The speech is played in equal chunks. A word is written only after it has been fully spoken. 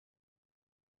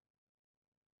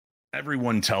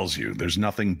Everyone tells you there's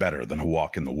nothing better than a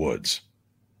walk in the woods.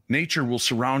 Nature will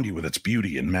surround you with its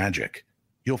beauty and magic.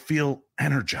 You'll feel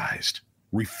energized,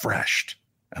 refreshed,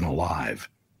 and alive.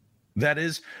 That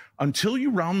is, until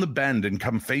you round the bend and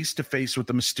come face to face with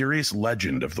the mysterious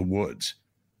legend of the woods.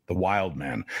 The wild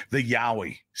man, the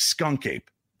yowie, skunk ape,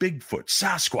 Bigfoot,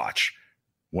 Sasquatch.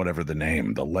 Whatever the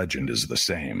name, the legend is the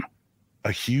same.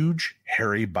 A huge,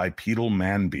 hairy, bipedal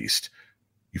man-beast.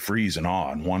 You freeze in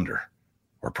awe and wonder.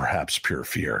 Or perhaps pure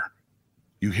fear.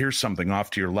 You hear something off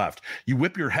to your left. You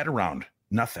whip your head around.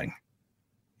 Nothing.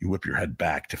 You whip your head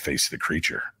back to face the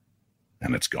creature.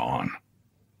 And it's gone.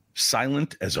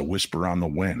 Silent as a whisper on the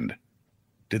wind.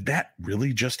 Did that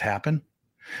really just happen?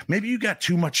 Maybe you got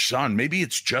too much sun. Maybe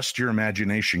it's just your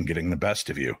imagination getting the best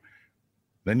of you.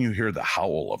 Then you hear the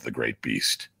howl of the great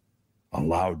beast. A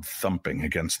loud thumping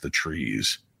against the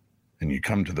trees. And you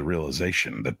come to the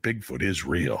realization that Bigfoot is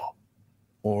real.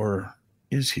 Or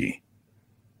is he?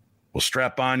 Well,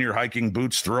 strap on your hiking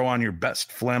boots, throw on your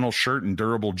best flannel shirt and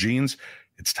durable jeans.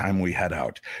 It's time we head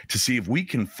out to see if we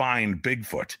can find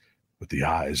Bigfoot with the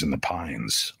eyes in the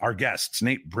pines. Our guests,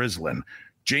 Nate Brislin,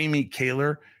 Jamie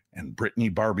Kaler, and Brittany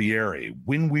Barbieri.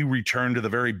 When we return to the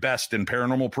very best in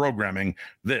paranormal programming,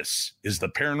 this is the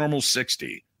Paranormal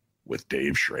 60 with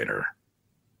Dave Schrader.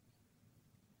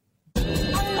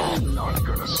 I'm not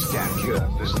gonna stand here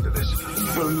and listen to this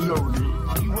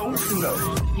baloney. You won't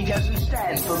know. He doesn't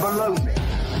stand for baloney.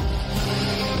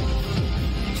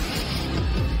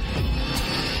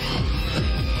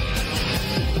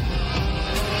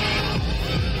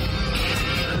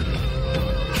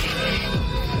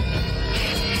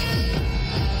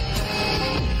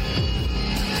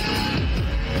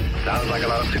 Sounds like a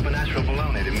lot of supernatural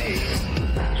baloney to me.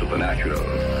 Supernatural,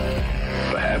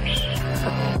 perhaps.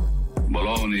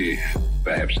 Baloney,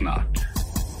 perhaps not.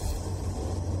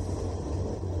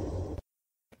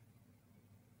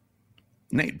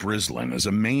 Nate Brislin is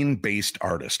a Maine-based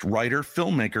artist, writer,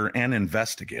 filmmaker, and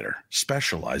investigator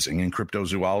specializing in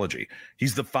cryptozoology.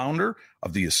 He's the founder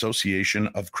of the Association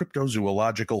of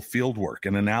Cryptozoological Fieldwork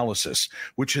and Analysis,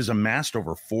 which has amassed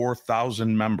over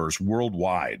 4,000 members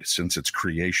worldwide since its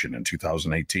creation in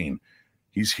 2018.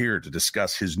 He's here to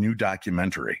discuss his new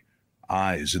documentary,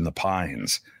 Eyes in the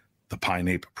Pines, the Pine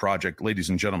Ape Project. Ladies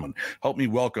and gentlemen, help me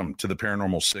welcome to the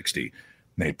Paranormal 60,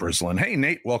 Nate Brislin. Hey,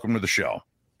 Nate, welcome to the show.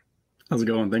 How's it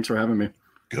going? Thanks for having me.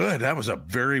 Good. That was a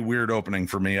very weird opening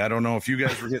for me. I don't know if you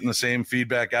guys were getting the same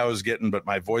feedback I was getting, but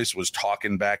my voice was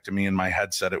talking back to me in my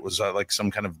headset. It was like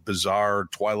some kind of bizarre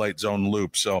Twilight Zone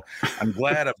loop. So I'm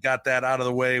glad I've got that out of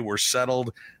the way. We're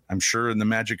settled. I'm sure in the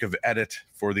magic of edit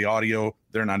for the audio,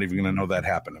 they're not even going to know that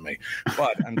happened to me.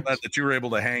 But I'm glad that you were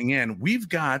able to hang in. We've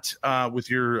got, with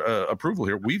your approval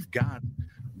here, we've got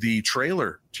the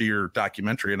trailer to your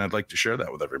documentary, and I'd like to share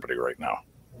that with everybody right now.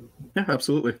 Yeah,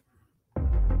 absolutely.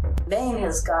 Maine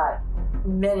has got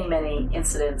many, many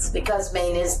incidents because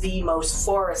Maine is the most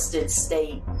forested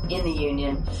state in the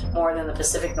Union, more than the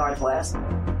Pacific Northwest.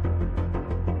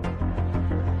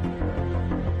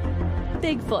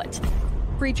 Bigfoot.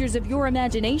 Creatures of your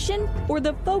imagination or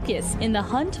the focus in the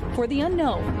hunt for the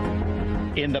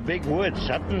unknown? In the big woods,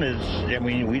 something is, I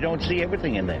mean, we don't see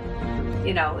everything in there.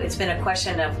 You know, it's been a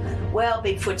question of, well,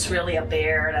 Bigfoot's really a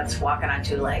bear that's walking on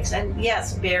two legs. And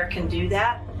yes, bear can do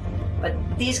that. But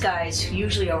these guys who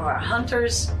usually are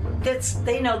hunters,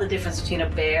 they know the difference between a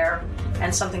bear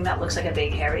and something that looks like a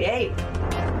big hairy ape.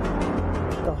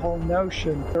 The whole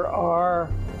notion, there are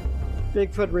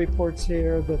Bigfoot reports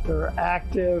here that they're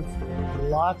active,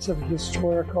 lots of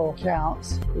historical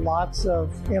accounts, lots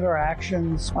of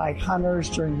interactions by hunters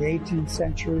during the 18th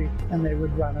century, and they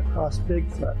would run across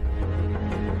Bigfoot.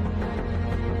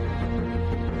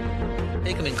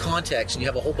 Take them in context and you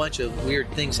have a whole bunch of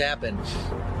weird things happen.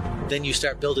 Then you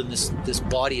start building this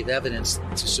body of evidence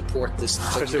to support this.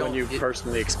 Especially when you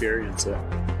personally experience it.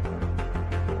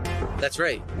 That's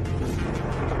right.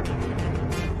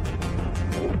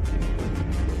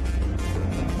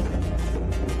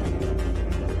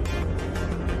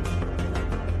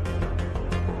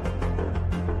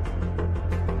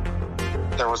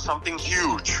 There was something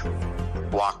huge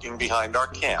walking behind our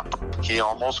camp. He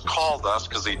almost called us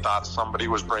because he thought somebody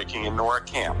was breaking into our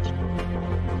camp.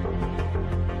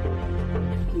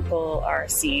 People are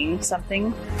seeing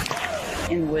something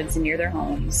in the woods near their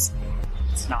homes.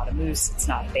 It's not a moose, it's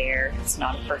not a bear, it's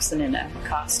not a person in a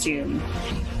costume.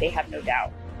 They have no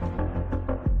doubt.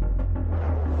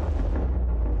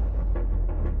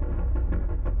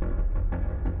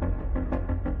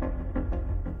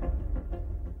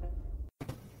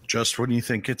 Just when you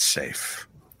think it's safe,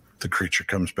 the creature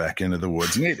comes back into the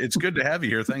woods. Nate, it's good to have you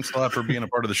here. Thanks a lot for being a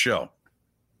part of the show.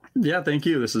 Yeah, thank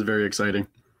you. This is very exciting.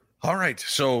 All right,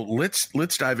 so let's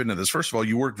dive into this. First of all,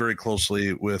 you work very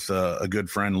closely with a good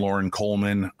friend, Lauren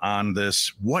Coleman, on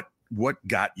this. What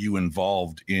got you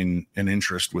involved in an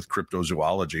interest with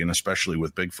cryptozoology and especially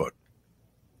with Bigfoot?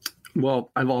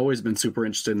 Well, I've always been super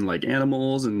interested in like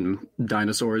animals and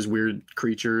dinosaurs, weird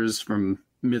creatures from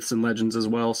myths and legends as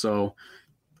well. So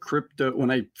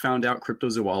when I found out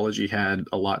cryptozoology had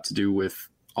a lot to do with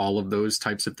all of those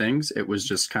types of things, it was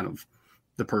just kind of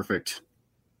the perfect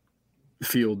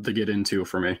field to get into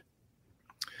for me.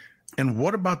 And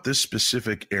what about this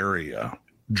specific area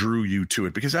drew you to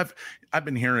it? Because I've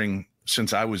been hearing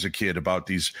since I was a kid about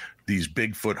these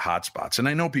Bigfoot hotspots, and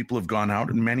I know people have gone out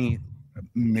and many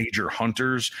major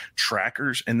hunters,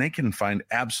 trackers, and they can find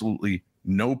absolutely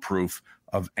no proof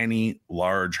of any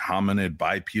large hominid,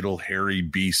 bipedal, hairy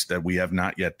beast that we have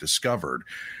not yet discovered.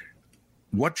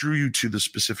 What drew you to the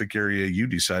specific area you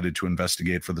decided to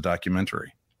investigate for the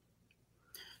documentary?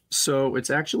 So it's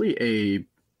actually a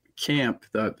camp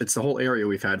it's the whole area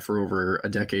we've had for over a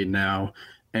decade now.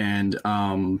 And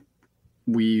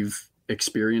we've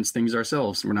experienced things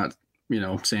ourselves. We're not,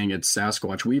 saying it's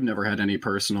Sasquatch. We've never had any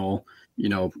personal,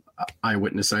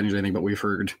 eyewitness sightings or anything, but we've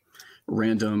heard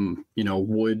random,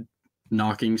 wood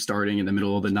knocking starting in the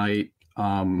middle of the night,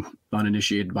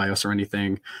 uninitiated by us or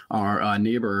anything. Our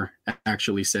neighbor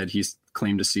actually said he's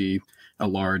claimed to see a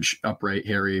large, upright,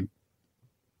 hairy,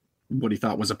 what he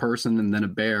thought was a person and then a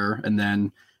bear, and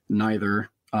then neither,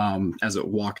 as it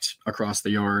walked across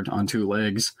the yard on two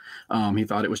legs. He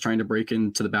thought it was trying to break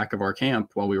into the back of our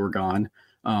camp while we were gone.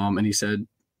 And he said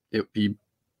he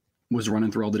was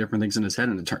running through all the different things in his head,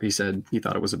 and he said he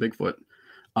thought it was a Bigfoot.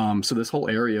 So this whole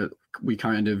area we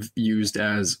kind of used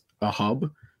as a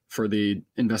hub for the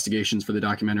investigations for the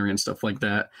documentary and stuff like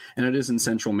that. And it is in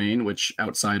central Maine, which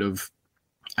outside of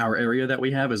our area that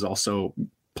we have is also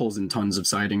pulls in tons of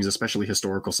sightings, especially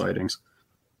historical sightings.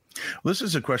 Well, this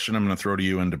is a question I'm going to throw to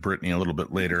you and to Brittany a little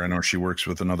bit later. I know she works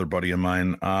with another buddy of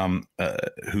mine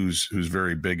who's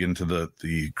very big into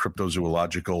the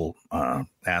cryptozoological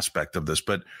aspect of this.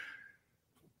 But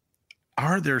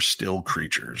are there still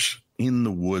creatures in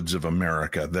the woods of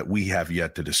America that we have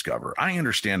yet to discover? I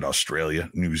understand Australia,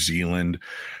 New Zealand,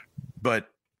 but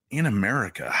in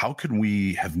America, how could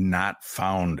we have not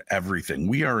found everything?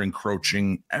 We are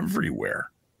encroaching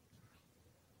everywhere.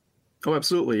 Oh,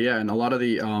 absolutely. Yeah. And a lot of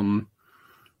the,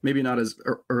 maybe not as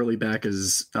early back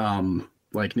as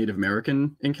like Native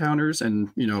American encounters and,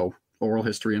 oral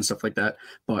history and stuff like that.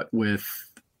 But with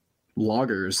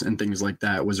loggers and things like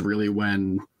that was really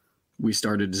when we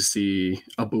started to see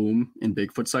a boom in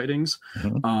Bigfoot sightings.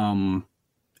 Mm-hmm.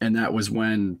 And that was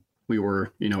when we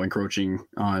were, encroaching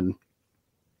on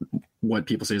what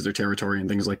people say is their territory and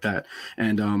things like that.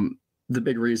 And the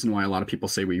big reason why a lot of people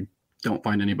say we don't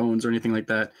find any bones or anything like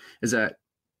that is that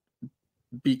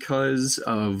because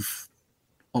of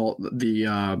all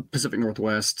the Pacific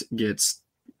Northwest gets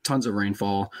tons of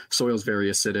rainfall, soil's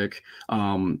very acidic,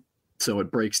 so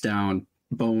it breaks down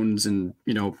bones and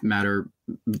matter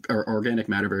or organic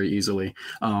matter very easily.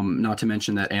 Not to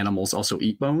mention that animals also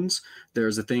eat bones.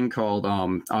 There's a thing called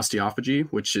osteophagy,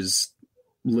 which is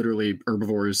literally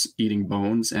herbivores eating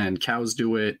bones, and cows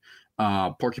do it.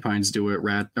 Porcupines do it,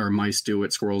 mice do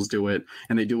it, squirrels do it,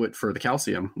 and they do it for the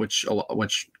calcium, which a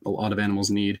lot of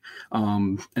animals need.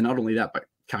 And not only that, but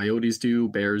coyotes do,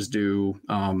 bears do,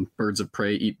 birds of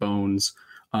prey eat bones.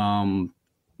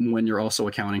 When you're also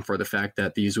accounting for the fact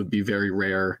that these would be very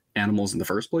rare animals in the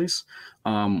first place,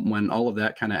 when all of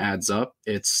that kind of adds up,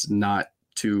 it's not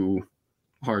too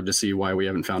hard to see why we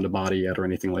haven't found a body yet or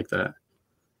anything like that.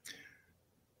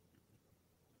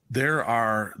 There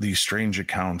are these strange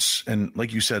accounts, and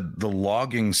like you said, the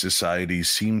logging societies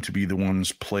seem to be the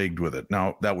ones plagued with it.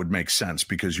 Now, that would make sense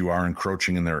because you are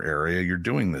encroaching in their area. You're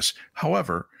doing this.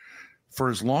 However, for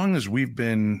as long as we've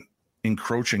been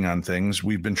encroaching on things,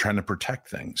 we've been trying to protect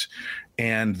things.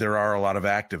 And there are a lot of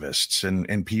activists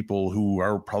and people who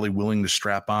are probably willing to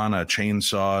strap on a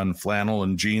chainsaw and flannel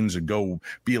and jeans and go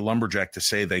be a lumberjack to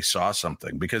say they saw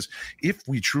something. Because if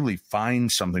we truly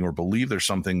find something or believe there's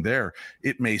something there,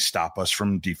 it may stop us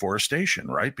from deforestation,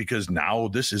 right? Because now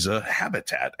this is a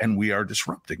habitat and we are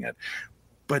disrupting it.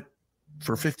 But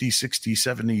for 50, 60,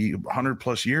 70, 100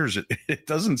 plus years, it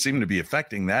doesn't seem to be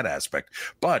affecting that aspect.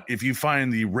 But if you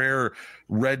find the rare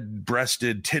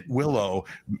red-breasted tit willow,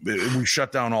 we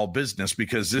shut down all business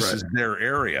because this is their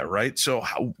area, right? So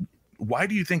why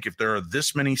do you think if there are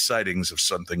this many sightings of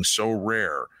something so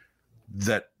rare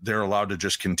that they're allowed to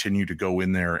just continue to go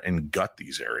in there and gut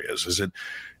these areas?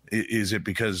 Is it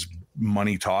because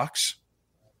money talks?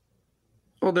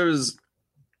 Well, there's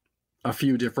a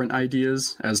few different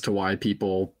ideas as to why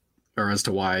people or as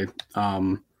to why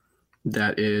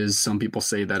that is. Some people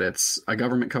say that it's a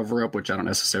government cover-up, which I don't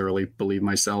necessarily believe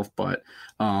myself, but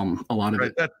a lot of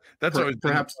it. That's always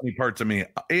perhaps the funny part to me.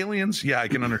 Aliens, yeah, I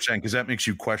can understand, because that makes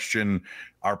you question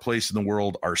our place in the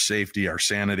world, our safety, our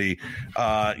sanity.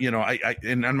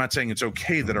 And I'm not saying it's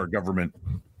okay that our government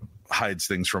hides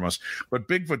things from us, but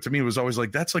Bigfoot to me was always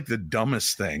like, that's like the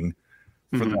dumbest thing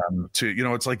for them to,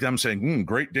 it's like them saying,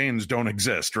 Great Danes don't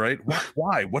exist, right?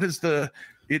 Why? What is it?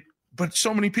 But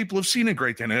so many people have seen a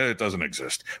Great Dane. It doesn't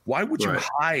exist. Why would you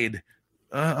hide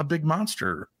a big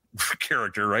monster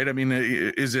character, right? I mean,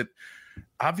 is it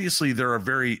obviously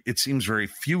it seems very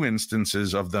few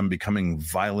instances of them becoming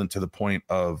violent to the point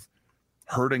of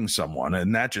hurting someone.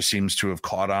 And that just seems to have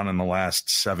caught on in the last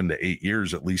 7 to 8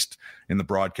 years, at least in the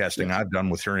broadcasting I've done,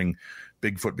 with hearing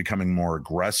Bigfoot becoming more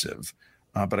aggressive.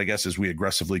 But I guess as we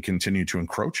aggressively continue to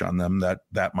encroach on them,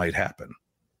 that might happen.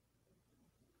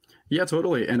 Yeah,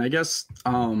 totally. And I guess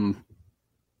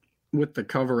with the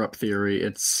cover-up theory,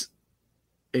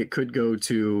 it could go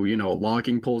to,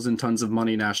 logging pulls in tons of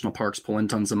money, national parks pull in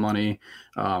tons of money,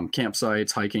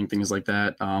 campsites, hiking, things like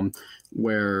that,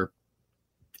 where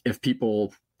if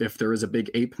there is a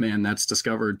big ape man that's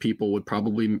discovered, people would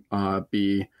probably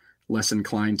be less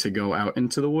inclined to go out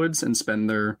into the woods and spend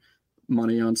their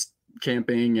money on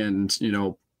camping and,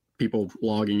 people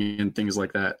logging and things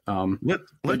like that.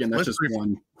 Again, that's just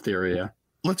one theory. Yeah.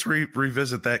 Let's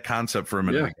revisit that concept for a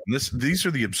minute. Yeah. These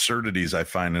are the absurdities I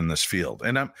find in this field.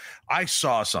 And I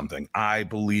saw something I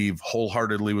believe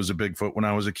wholeheartedly was a Bigfoot when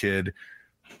I was a kid.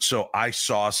 So I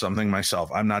saw something myself.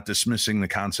 I'm not dismissing the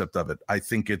concept of it. I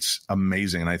think it's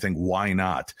amazing. And I think, why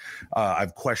not?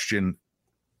 I've questioned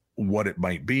what it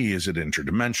might be. Is it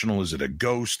interdimensional? Is it a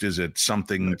ghost? Is it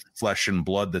something flesh and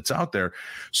blood that's out there?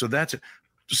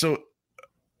 So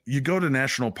you go to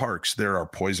national parks, there are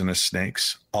poisonous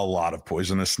snakes, a lot of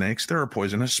poisonous snakes. There are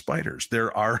poisonous spiders.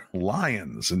 There are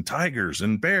lions and tigers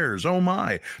and bears. Oh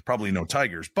my, probably no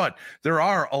tigers, but there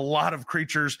are a lot of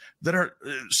creatures that are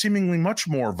seemingly much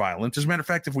more violent. As a matter of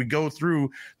fact, if we go through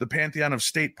the pantheon of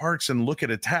state parks and look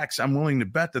at attacks, I'm willing to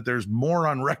bet that there's more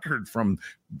on record from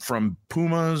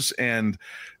pumas and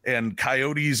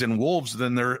coyotes and wolves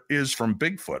than there is from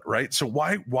Bigfoot, right? So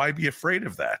why be afraid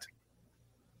of that?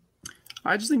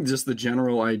 I just think just the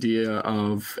general idea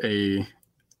of a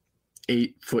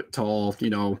 8 foot tall,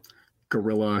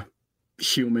 gorilla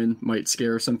human might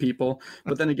scare some people.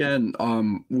 But then again,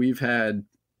 we've had,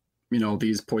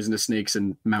 these poisonous snakes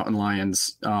and mountain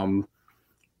lions.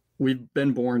 We've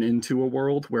been born into a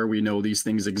world where we know these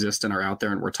things exist and are out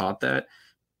there, and we're taught that.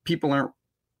 People aren't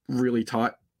really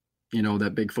taught,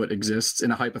 that Bigfoot exists in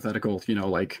a hypothetical,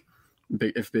 like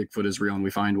if Bigfoot is real and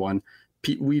we find one,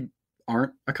 we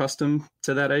aren't accustomed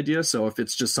to that idea. So if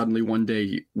it's just suddenly one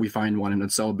day we find one and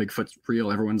it's Bigfoot's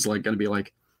real, everyone's like going to be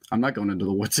like, I'm not going into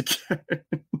the woods again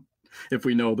if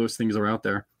we know those things are out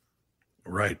there.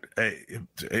 Right.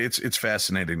 It's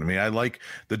fascinating to me. I like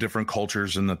the different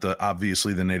cultures, and that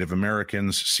obviously the Native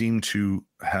Americans seem to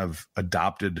have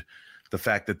adopted the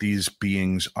fact that these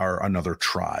beings are another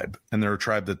tribe, and they're a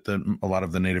tribe that a lot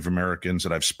of the Native Americans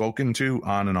that I've spoken to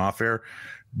on and off air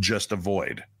just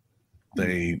avoid.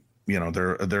 They're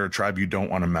a tribe you don't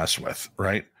want to mess with,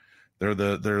 right? They're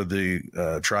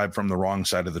the tribe from the wrong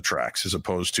side of the tracks, as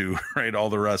opposed to all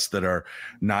the rest that are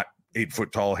not 8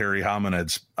 foot tall hairy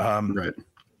hominids. Right.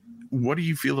 What do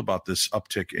you feel about this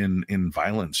uptick in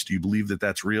violence? Do you believe that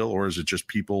that's real, or is it just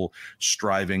people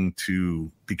striving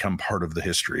to become part of the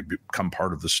history, become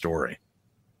part of the story?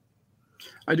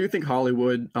 I do think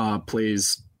Hollywood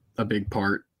plays a big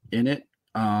part in it.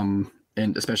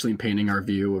 And especially in painting our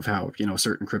view of how,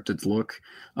 certain cryptids look.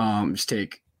 Just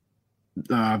take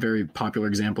a very popular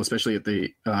example, especially at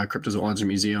the Cryptozoology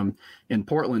Museum in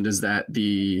Portland, is that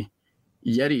the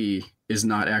Yeti is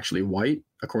not actually white,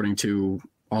 according to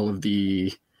all of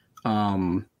the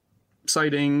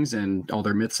sightings and all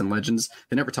their myths and legends.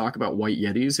 They never talk about white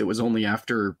Yetis. It was only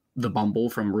after the Bumble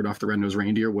from Rudolph the Red-Nosed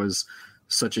Reindeer was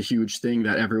such a huge thing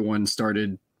that everyone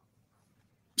started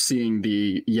seeing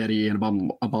the Yeti and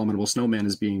Abominable Snowman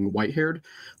as being white-haired,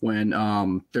 when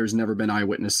there's never been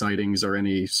eyewitness sightings or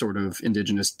any sort of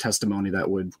indigenous testimony that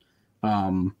would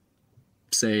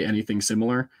say anything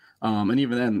similar. And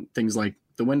even then, things like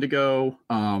the Wendigo,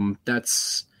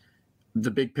 that's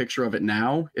the big picture of it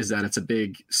now, is that it's a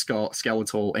big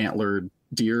skeletal antlered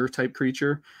deer type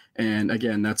creature. And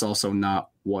again, that's also not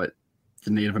what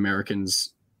the Native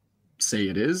Americans say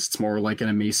it is. It's more like an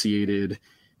emaciated,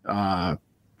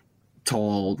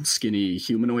 tall, skinny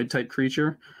humanoid type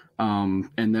creature.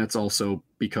 And that's also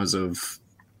because of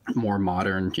more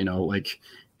modern, like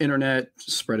internet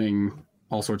spreading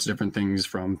all sorts of different things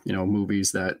from,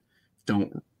 movies that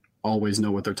don't always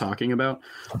know what they're talking about.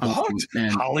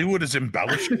 And Hollywood is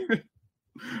embellishing.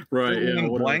 Right. Yeah.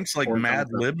 Blanks like Mad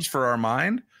Libs for our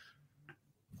mind.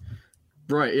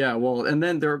 Right. Yeah. Well, and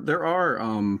then there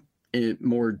are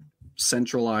more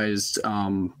centralized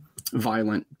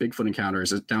violent Bigfoot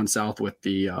encounters down south with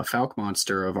the Fouke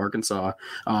monster of Arkansas.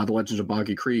 The Legend of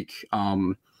Boggy Creek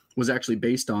was actually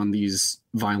based on these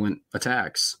violent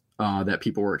attacks that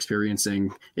people were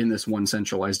experiencing in this one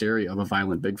centralized area of a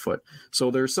violent Bigfoot.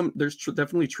 So there's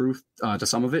definitely truth to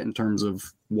some of it in terms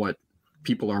of what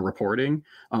people are reporting.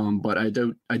 But I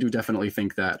do definitely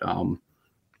think that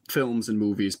films and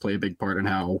movies play a big part in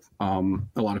how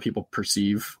a lot of people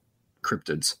perceive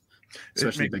cryptids.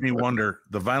 It makes me wonder,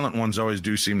 the violent ones always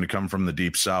do seem to come from the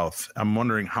deep south. I'm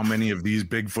wondering how many of these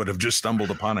Bigfoot have just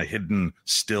stumbled upon a hidden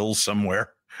still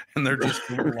somewhere, and they're just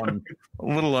a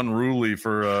little unruly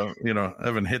for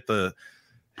having hit the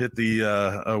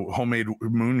homemade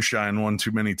moonshine one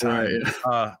too many times.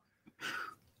 Right.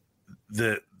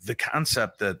 The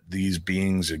concept that these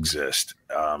beings exist,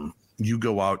 you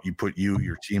go out, you put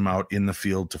your team out in the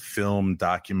field to film,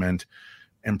 document,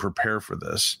 and prepare for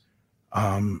this.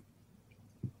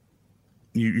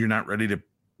 You're not ready to,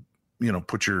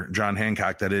 put your John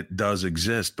Hancock that it does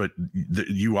exist, but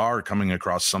you are coming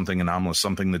across something anomalous,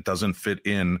 something that doesn't fit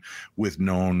in with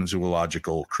known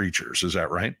zoological creatures. Is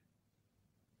that right?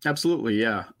 Absolutely.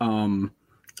 Yeah.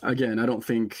 Again, I don't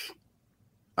think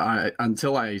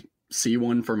until I see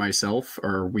one for myself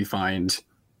or we find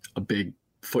a big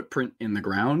footprint in the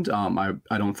ground, I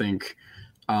don't think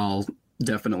I'll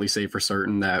definitely say for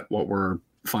certain that what we're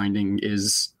finding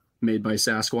is made by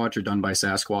Sasquatch or done by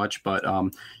Sasquatch. But,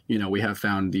 we have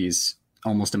found these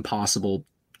almost impossible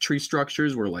tree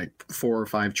structures where like 4 or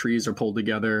 5 trees are pulled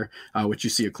together, which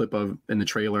you see a clip of in the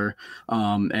trailer.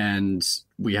 And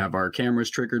we have our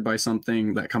cameras triggered by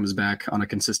something that comes back on a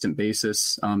consistent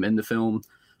basis in the film.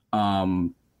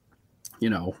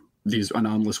 These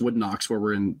anomalous wood knocks where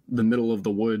we're in the middle of the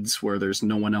woods where there's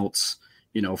no one else,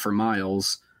 for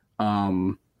miles.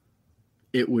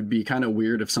 It would be kind of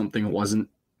weird if something wasn't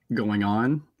going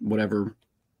on, whatever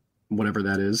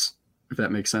that is, if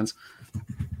that makes sense.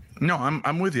 No,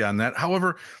 I'm with you on that.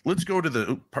 However, let's go to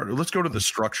the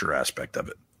structure aspect of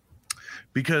it,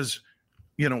 because,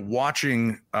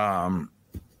 watching,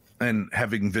 and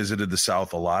having visited the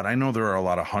South a lot, I know there are a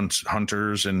lot of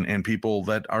hunters and people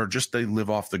that are they live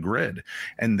off the grid,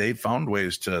 and they've found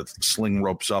ways to sling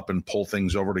ropes up and pull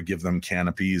things over to give them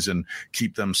canopies and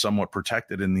keep them somewhat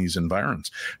protected in these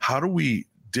environments. How do we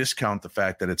discount the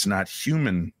fact that it's not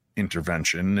human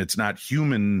intervention? It's not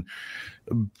human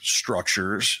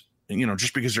structures.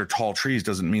 Just because they're tall trees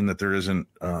doesn't mean that there isn't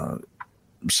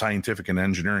scientific and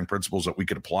engineering principles that we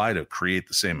could apply to create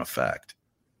the same effect.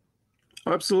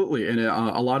 Absolutely. And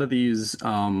a lot of these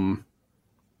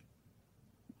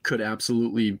could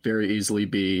absolutely very easily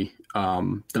be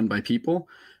done by people.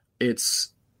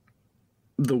 It's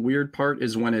the weird part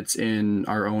is when it's in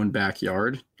our own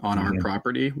backyard on our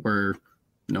property where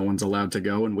no one's allowed to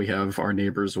go, and we have our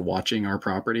neighbors watching our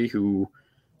property who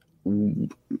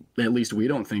at least we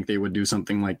don't think they would do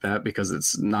something like that because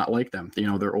it's not like them.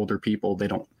 They're older people. They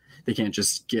can't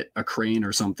just get a crane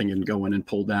or something and go in and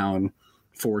pull down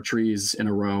 4 trees in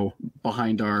a row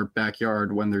behind our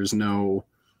backyard when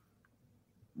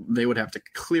they would have to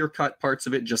clear cut parts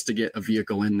of it just to get a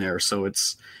vehicle in there. So I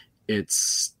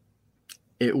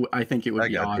think it would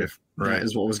be odd if that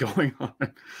is what was going on.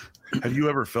 Have you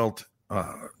ever felt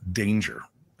danger?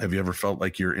 Have you ever felt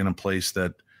like you're in a place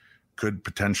that could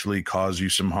potentially cause you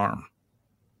some harm?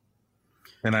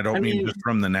 And I don't mean just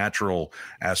from the natural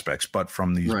aspects, but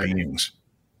from these beings.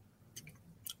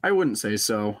 I wouldn't say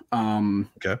so.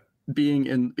 Okay. Being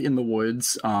in the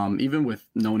woods, even with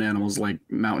known animals like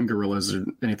mountain gorillas or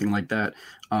anything like that,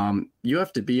 you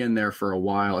have to be in there for a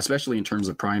while, especially in terms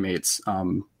of primates,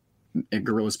 and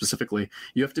gorillas specifically.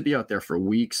 You have to be out there for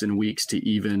weeks and weeks to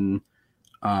even,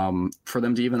 for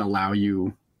them to even allow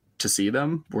you to see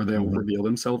them, or they'll reveal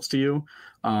themselves to you.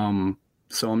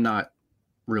 So I'm not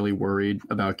really worried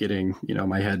about getting,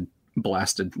 my head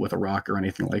blasted with a rock or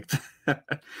anything like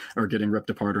that, or getting ripped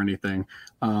apart or anything.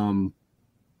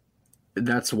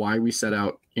 That's why we set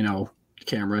out,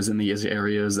 cameras in these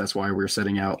areas. That's why we're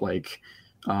setting out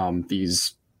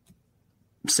these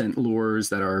scent lures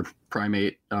that are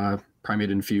primate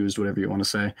infused, whatever you want to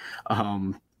say,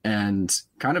 and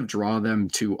kind of draw them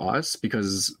to us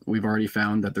because we've already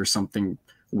found that there's something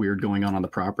weird going on the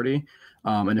property.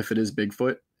 And if it is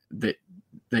Bigfoot,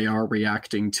 they are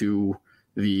reacting to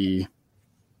the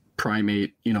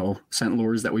primate, scent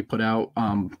lures that we put out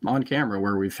on camera,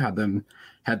 where we've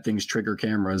had things trigger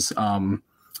cameras.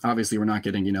 Obviously, we're not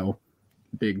getting,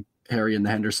 big Harry and the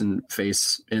Henderson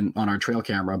face on our trail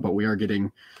camera, but we are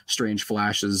getting strange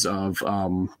flashes of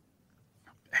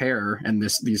hair, and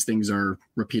these things are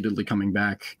repeatedly coming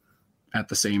back at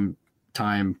the same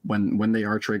time when they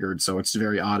are triggered. So it's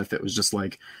very odd if it was just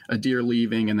like a deer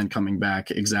leaving and then coming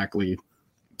back exactly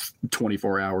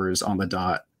 24 hours on the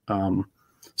dot.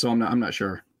 So I'm not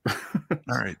sure. All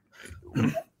right.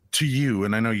 To you,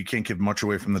 and I know you can't give much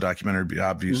away from the documentary, but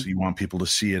obviously you want people to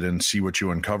see it and see what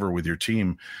you uncover with your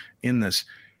team in this.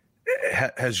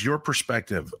 Has your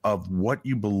perspective of what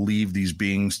you believe these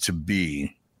beings to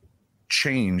be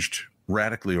changed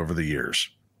radically over the years?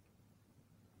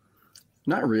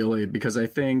 Not really, because I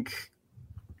think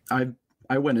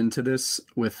I went into this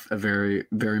with a very,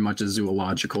 very much a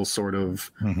zoological sort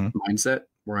of mindset,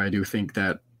 where I do think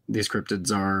that these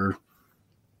cryptids are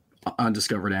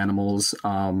undiscovered animals.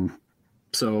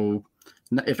 So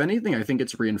if anything, I think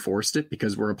it's reinforced it,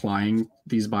 because we're applying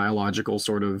these biological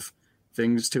sort of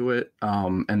things to it,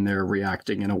 and they're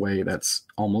reacting in a way that's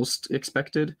almost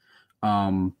expected.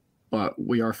 But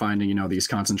we are finding, these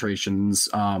concentrations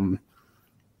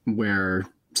where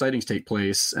sightings take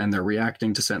place, and they're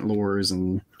reacting to scent lures,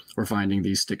 and we're finding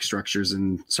these stick structures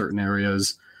in certain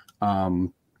areas.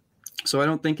 So I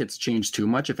don't think it's changed too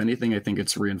much. If anything, I think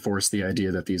it's reinforced the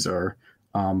idea that these are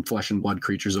flesh and blood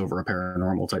creatures over a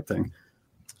paranormal type thing.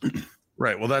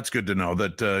 Right. Well, that's good to know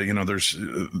that, there's,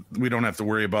 we don't have to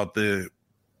worry about the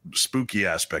spooky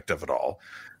aspect of it all.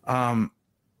 And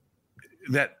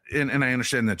I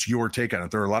understand that's your take on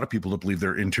it. There are a lot of people that believe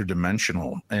they're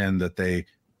interdimensional, and that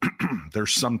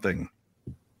there's something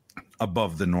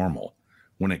above the normal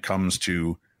when it comes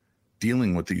to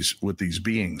dealing with these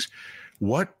beings.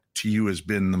 What to you has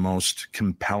been the most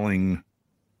compelling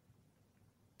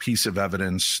piece of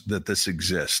evidence that this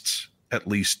exists, at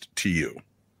least to you?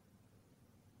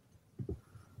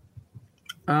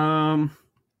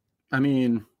 I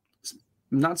mean,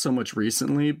 not so much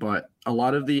recently, but a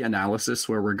lot of the analysis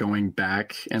where we're going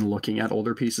back and looking at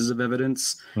older pieces of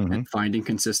evidence and finding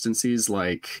consistencies,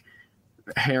 like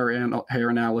hair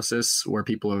analysis, where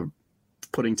people are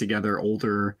putting together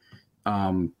older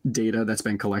data that's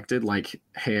been collected, like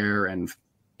hair and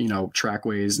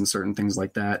trackways and certain things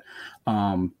like that,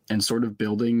 and sort of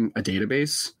building a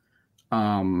database,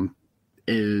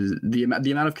 is the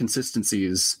amount of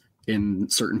consistencies in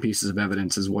certain pieces of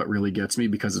evidence is what really gets me,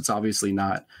 because it's obviously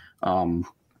not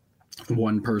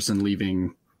one person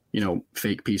leaving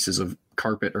fake pieces of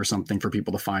carpet or something for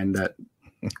people to find that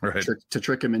right. to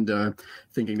trick them into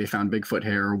thinking they found Bigfoot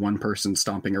hair, or one person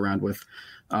stomping around with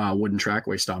wooden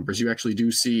trackway stompers. You actually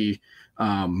do see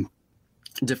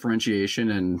differentiation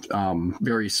and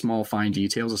very small fine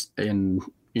details in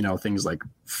things like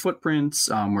footprints,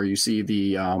 where you see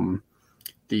the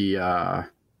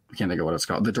I can't think of what it's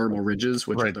called, the dermal ridges,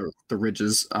 which right. are the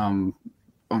ridges on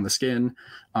the skin,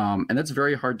 and that's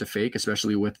very hard to fake,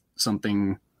 especially with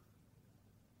something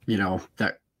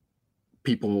that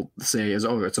people say is,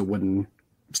 it's a wooden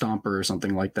stomper or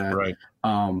something like that. Right.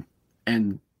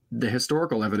 And the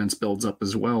historical evidence builds up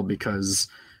as well, because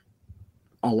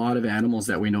a lot of animals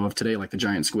that we know of today, like the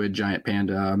giant squid, giant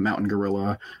panda, mountain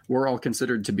gorilla, were all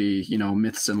considered to be,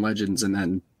 myths and legends. And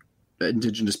then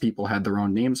indigenous people had their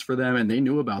own names for them, and they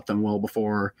knew about them well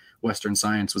before Western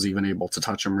science was even able to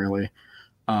touch them, really.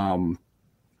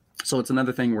 So it's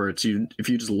another thing where if you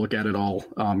just look at it all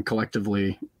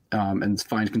collectively, and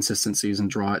find consistencies and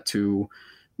draw it to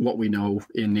what we know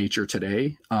in nature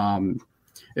today,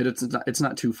 it's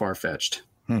not too far-fetched,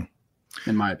 in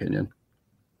my opinion.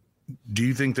 Do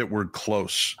you think that we're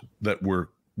close, that we're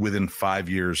within 5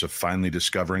 years of finally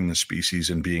discovering the species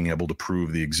and being able to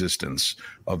prove the existence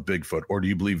of Bigfoot? Or do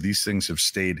you believe these things have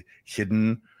stayed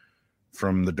hidden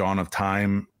from the dawn of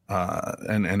time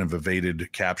and have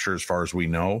evaded capture as far as we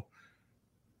know?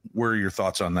 Where are your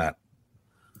thoughts on that?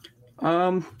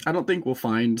 I don't think we'll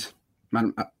find,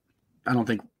 I don't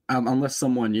think, unless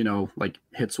someone,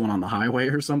 hits one on the highway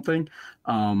or something.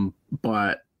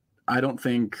 But I don't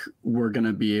think we're going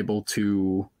to be able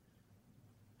to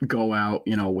go out,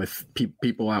 with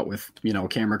people out with,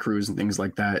 camera crews and things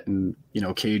like that, and,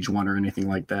 cage one or anything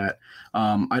like that.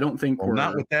 I don't think we're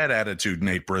not with that attitude,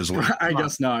 Nate Brisley. I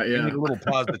guess not. Yeah. You need a little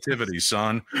positivity,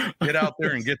 son. Get out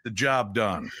there and get the job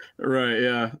done. Right.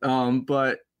 Yeah.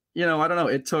 But I don't know.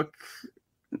 It took,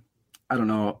 I don't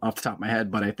know off the top of my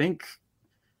head, but I think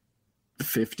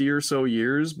 50 or so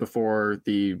years before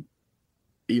the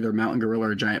either mountain gorilla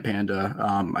or giant panda.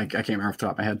 I can't remember off the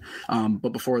top of my head.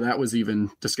 But before that was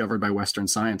even discovered by Western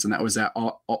science, and that was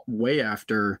way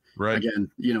after,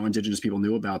 again, indigenous people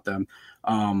knew about them.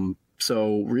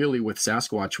 So really with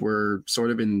Sasquatch, we're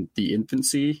sort of in the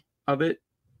infancy of it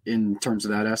in terms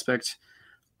of that aspect.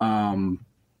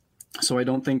 So I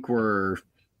don't think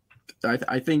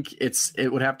I think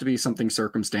it would have to be something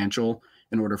circumstantial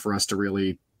in order for us to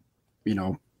really,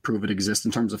 prove it exists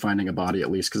in terms of finding a body, at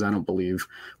least, because I don't believe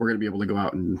we're going to be able to go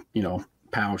out and,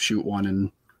 shoot one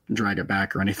and drag it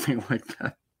back or anything like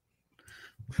that.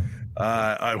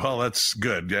 Well, that's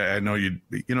good. I know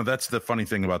that's the funny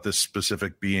thing about this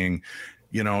specific being,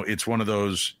 it's one of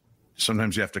those,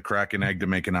 sometimes you have to crack an egg to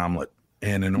make an omelet.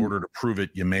 And in order to prove it,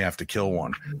 you may have to kill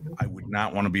one. I would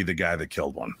not want to be the guy that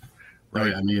killed one. Right. Oh,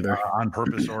 yeah, me either. On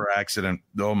purpose or accident.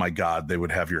 Oh my God, they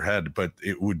would have your head. But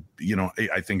it would,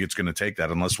 I think it's going to take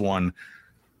that, unless one,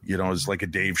 is like a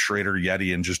Dave Schrader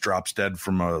Yeti and just drops dead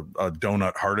from a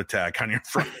donut heart attack on your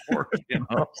front porch.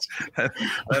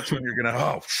 That's when you're going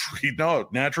to,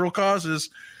 natural causes.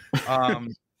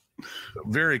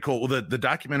 Very cool. Well, the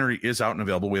documentary is out and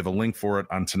available. We have a link for it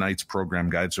on tonight's program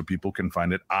guide so people can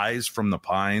find it. Eyes from the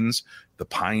Pines, the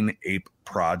Pine Ape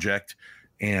Project.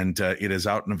 And it is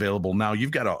out and available now.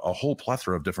 You've got a whole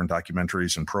plethora of different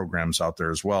documentaries and programs out there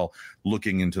as well,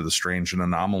 looking into the strange and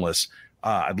anomalous.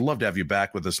 I'd love to have you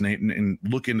back with us, Nate, and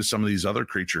look into some of these other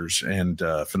creatures and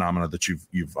phenomena that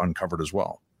you've uncovered as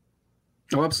well.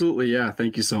 Oh, absolutely. Yeah.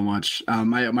 Thank you so much.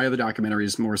 My other documentary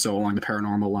is more so along the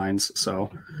paranormal lines.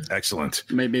 So excellent.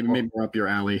 Maybe more up your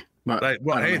alley. But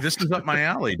hey, this is up my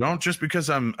alley. Don't, just because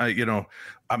I'm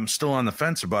still on the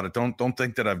fence about it, don't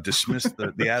think that I've dismissed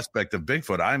the aspect of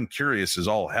Bigfoot. I'm curious as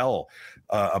all hell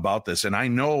about this, and I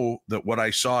know that what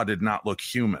I saw did not look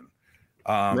human.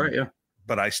 Right. Yeah.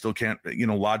 But I still can't.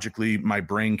 Logically, my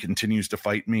brain continues to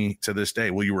fight me to this day.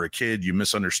 Well, you were a kid. You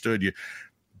misunderstood.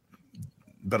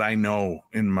 But I know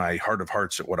in my heart of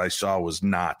hearts that what I saw was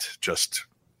not just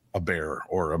a bear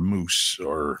or a moose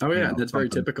or. Oh yeah, that's very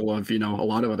typical of, a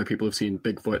lot of other people have seen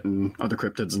Bigfoot and other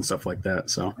cryptids and stuff like that.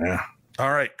 So yeah.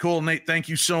 All right, cool, Nate. Thank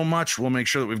you so much. We'll make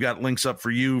sure that we've got links up for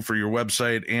you, for your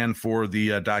website, and for the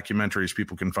documentaries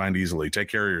people can find easily. Take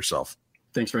care of yourself.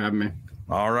 Thanks for having me.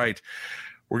 All right.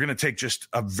 We're going to take just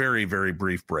a very, very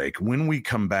brief break. When we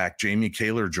come back, Jamie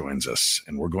Kaler joins us,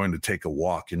 and we're going to take a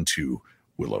walk into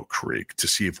Willow Creek to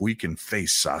see if we can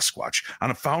face Sasquatch on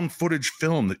a found footage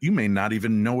film that you may not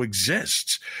even know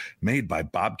exists, made by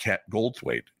Bobcat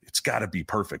Goldthwait. It's got to be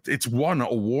perfect. It's won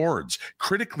awards,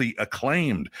 critically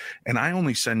acclaimed, and I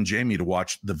only send Jamie to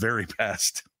watch the very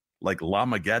best, like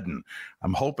Lamageddon.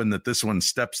 I'm hoping that this one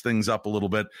steps things up a little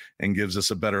bit and gives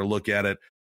us a better look at it.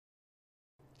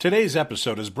 Today's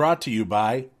episode is brought to you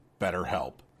by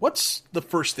BetterHelp. What's the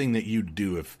first thing that you'd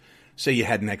do if, say, you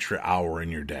had an extra hour in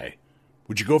your day?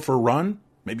 Would you go for a run,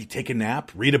 maybe take a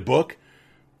nap, read a book,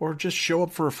 or just show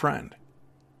up for a friend?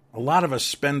 A lot of us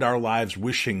spend our lives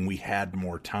wishing we had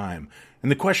more time.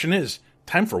 And the question is,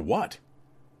 time for what?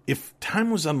 If time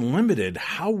was unlimited,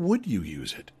 how would you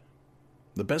use it?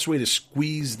 The best way to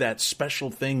squeeze that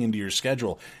special thing into your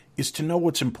schedule is to know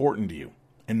what's important to you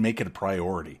and make it a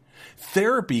priority.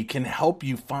 Therapy can help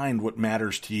you find what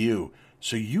matters to you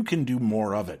so you can do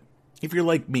more of it. If you're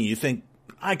like me, you think,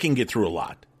 I can get through a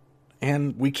lot.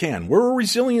 And we can. We're a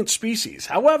resilient species.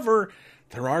 However,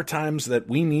 there are times that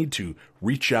we need to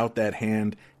reach out that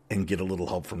hand and get a little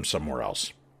help from somewhere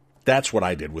else. That's what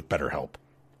I did with BetterHelp.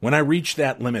 When I reached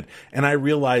that limit and I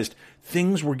realized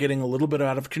things were getting a little bit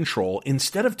out of control,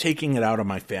 instead of taking it out on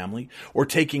my family or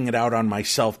taking it out on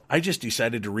myself, I just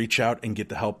decided to reach out and get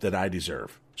the help that I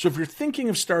deserve. So if you're thinking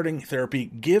of starting therapy,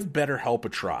 give BetterHelp a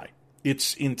try.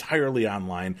 It's entirely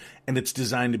online, and it's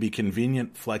designed to be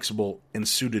convenient, flexible, and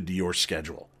suited to your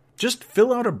schedule. Just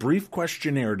fill out a brief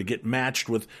questionnaire to get matched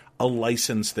with a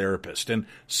licensed therapist, and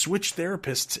switch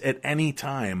therapists at any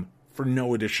time for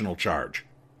no additional charge.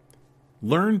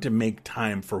 Learn to make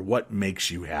time for what makes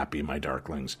you happy, my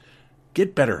darklings.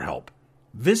 Get BetterHelp.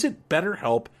 Visit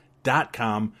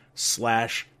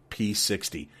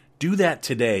BetterHelp.com/P60. Do that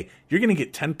today. You're going to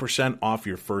get 10% off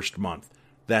your first month.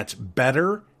 That's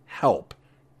BetterHelp,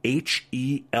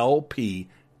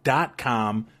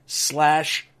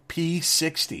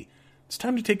 HELP.com/P60. It's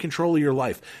time to take control of your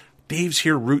life. Dave's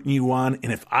here rooting you on,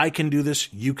 and if I can do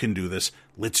this, you can do this.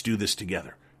 Let's do this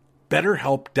together.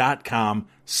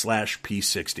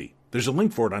 BetterHelp.com/P60. There's a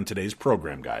link for it on today's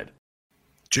program guide.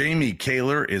 Jamie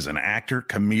Kaler is an actor,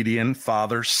 comedian,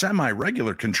 father,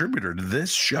 semi-regular contributor to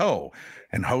this show,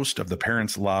 and host of the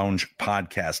Parents Lounge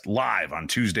podcast live on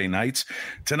Tuesday nights.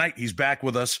 Tonight, he's back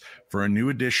with us for a new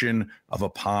edition of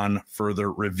Upon Further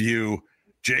Review.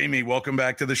 Jamie, welcome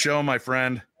back to the show, my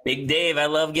friend. Big Dave, I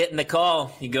love getting the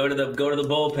call. You go to the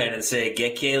bullpen and say,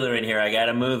 "Get Kayler in here. I got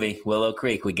a movie, Willow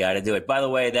Creek. We got to do it." By the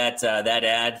way, that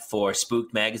ad for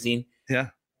Spooked magazine,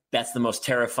 that's the most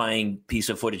terrifying piece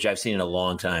of footage I've seen in a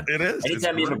long time. It is.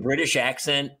 Anytime you have a British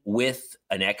accent with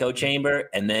an echo chamber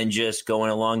and then just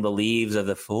going along the leaves of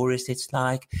the forest, it's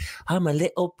like, I'm a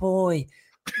little boy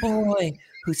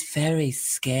who's very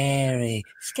scary.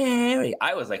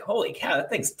 I was like, holy cow,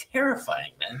 that thing's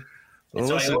terrifying, man. And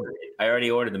Well, so I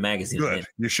already ordered the magazine. Good.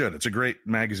 You should. It's a great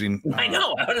magazine. I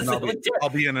know. I'll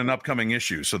be in an upcoming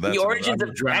issue. So that's the origins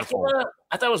of Dracula.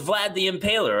 I thought it was Vlad the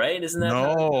Impaler, right? Isn't that?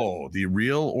 No, the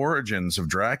real origins of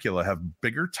Dracula have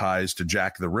bigger ties to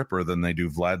Jack the Ripper than they do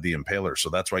Vlad the Impaler. So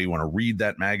that's why you want to read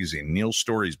that magazine. Neil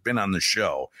Story's been on the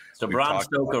show. So Bram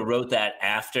Stoker wrote that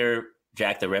after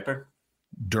Jack the Ripper?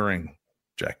 During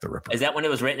Jack the Ripper. Is that when it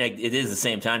was written? It is the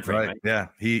same time frame, right? Yeah.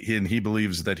 He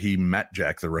believes that he met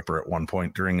Jack the Ripper at one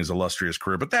point during his illustrious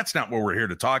career, but that's not what we're here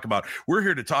to talk about. We're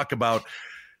here to talk about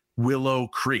Willow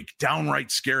Creek.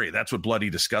 Downright scary. That's what Bloody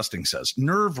Disgusting says.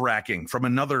 Nerve-wracking from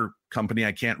another company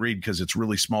I can't read because it's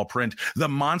really small print. The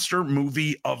monster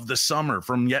movie of the summer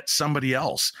from yet somebody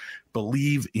else.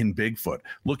 Believe in Bigfoot.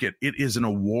 Look it is an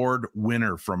award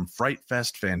winner from Fright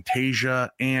Fest, Fantasia,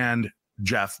 and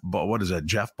Jeff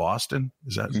Boston?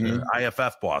 Is that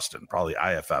IFF Boston? Probably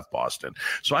IFF Boston.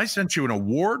 So I sent you an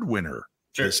award winner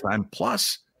this time.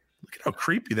 Plus, look at how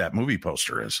creepy that movie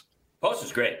poster is.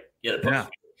 Poster's great. Yeah, the poster.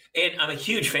 Yeah. And I'm a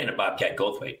huge fan of Bobcat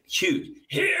Goldthwait. Huge.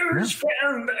 Here's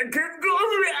found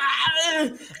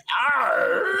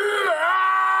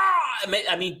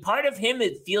I mean, part of him,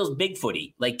 it feels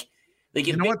Bigfooty. Like if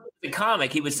you know the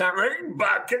comic, he would sound like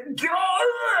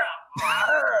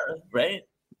right?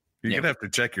 You're going to have to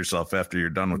check yourself after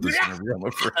you're done with this interview.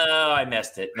 Oh, I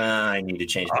messed it. I need to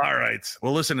change it. All right.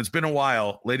 Well, listen, it's been a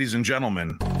while. Ladies and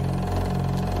gentlemen.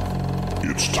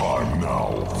 It's time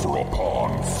now for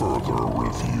Upon Further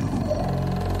Review.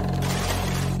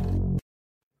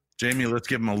 Jamie, let's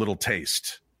give him a little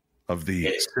taste of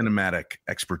the cinematic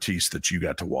expertise that you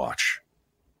got to watch.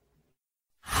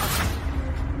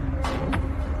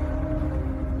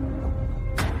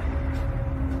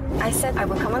 I said I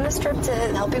would come on this trip to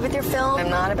help you with your film. I'm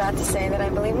not about to say that I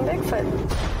believe in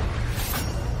Bigfoot.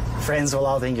 Friends will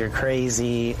all think you're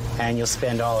crazy, and you'll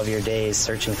spend all of your days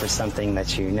searching for something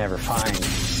that you never find.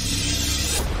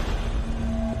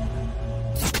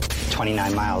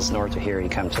 29 miles north of here, you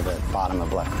come to the bottom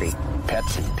of Bluff Creek.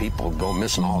 Pets and people go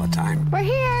missing all the time. We're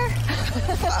here.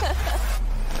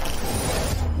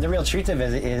 The real truth of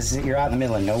it is that you're out in the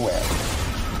middle of nowhere.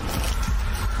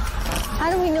 How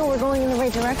do we know we're going in the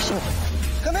right direction?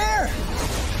 Come here!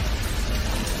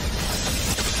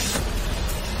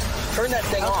 Turn that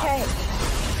thing off. Okay.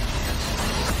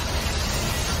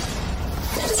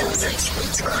 That sounds like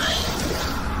someone's crying.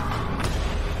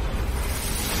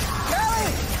 Kelly!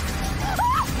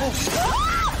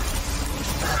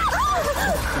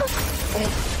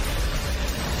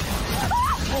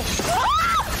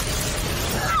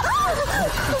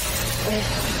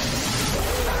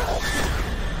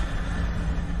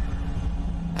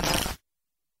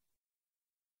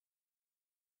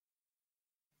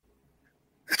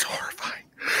 It's horrifying,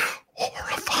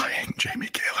 Jamie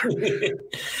Kaler.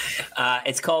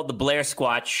 It's called the Blair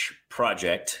Squatch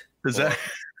Project. Is that?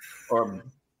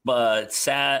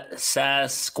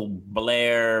 Sask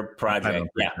Blair Project. I don't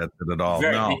think that's it at all.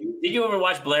 Did you ever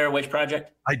watch Blair Witch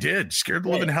Project? I did. Scared the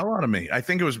living hell out of me. I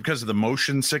think it was because of the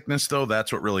motion sickness, though.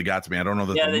 That's what really got to me. I don't know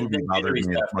that the movie bothered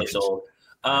me as much.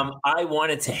 I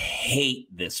wanted to hate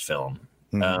this film.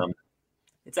 Mm-hmm.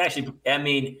 It's actually, I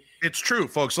mean, it's true,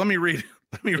 folks. Let me read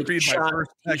my first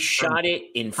text. He shot it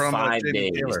in 5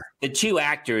 days. Taylor. The two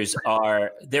actors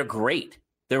they're great.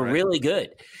 They're really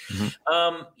good.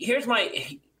 Mm-hmm. Here's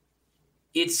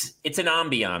it's an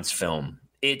ambiance film.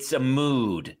 It's a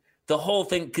mood. The whole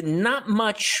thing, not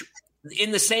much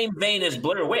in the same vein as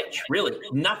Blair Witch, really.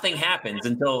 Nothing happens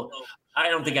until, I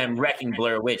don't think I'm wrecking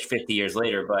Blair Witch 50 years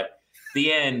later, but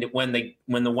the end, when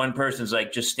the one person's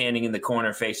like just standing in the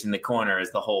corner facing the corner,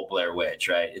 is the whole Blair Witch,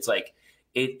 right? It's like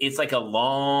it's like a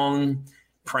long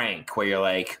prank where you're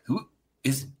like, who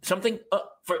is something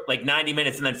for like 90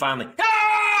 minutes, and then finally,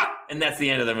 and that's the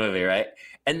end of the movie, right?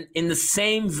 And in the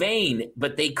same vein,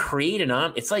 but they create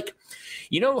it's like,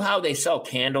 you know how they sell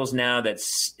candles now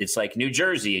it's like New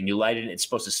Jersey, and you light it and it's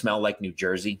supposed to smell like New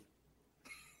Jersey?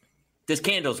 There's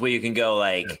candles where you can go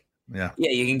like, yeah,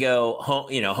 you can go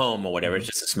home, home or whatever. It's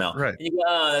just a smell. Right. And you go,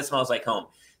 oh, that smells like home.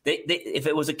 If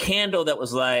it was a candle that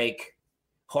was like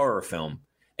horror film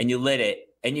and you lit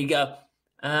it and you go,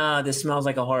 this smells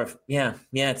like a horror. Yeah,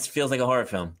 it feels like a horror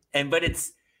film. But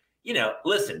it's,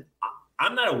 listen,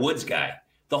 I'm not a woods guy.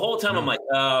 The whole time I'm like,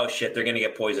 oh shit, they're gonna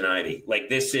get poison ivy. Like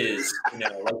this is,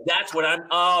 like that's what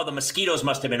the mosquitoes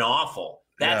must have been awful.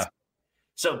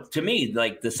 So to me,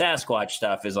 like the Sasquatch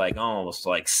stuff is like almost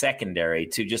like secondary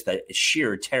to just the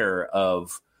sheer terror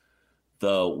of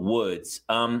the woods.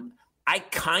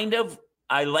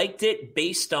 I liked it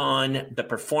based on the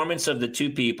performance of the two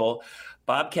people.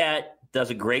 Bobcat does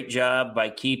a great job by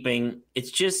keeping, it's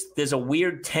just, there's a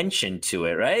weird tension to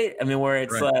it, right? I mean, where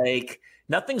it's like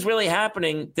nothing's really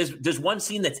happening. There's one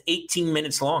scene that's 18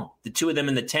 minutes long, the two of them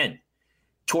in the tent.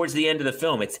 Towards the end of the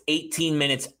film, it's 18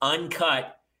 minutes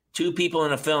uncut, two people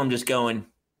in a film just going,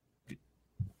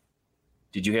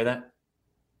 did you hear that?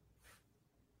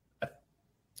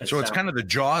 So it's kind of the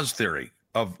Jaws theory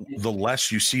of the less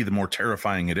you see, the more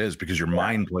terrifying it is because your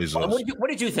mind plays those. What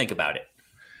did you think about it?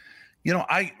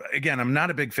 I'm not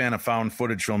a big fan of found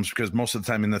footage films because most of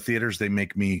the time in the theaters, they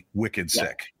make me wicked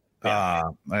sick.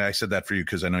 I said that for you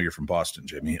because I know you're from Boston,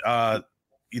 Jamie.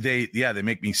 They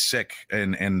make me sick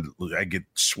and I get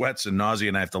sweats and nausea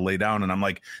and I have to lay down. And I'm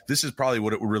like, this is probably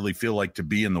what it would really feel like to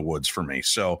be in the woods for me.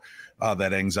 So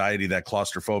that anxiety, that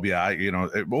claustrophobia,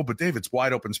 but Dave, it's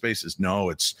wide open spaces. No,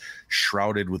 it's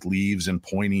shrouded with leaves and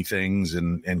pointy things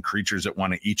and creatures that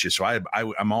want to eat you. So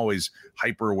I'm always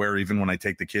hyper aware, even when I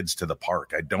take the kids to the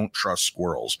park. I don't trust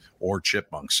squirrels or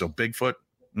chipmunks. So Bigfoot,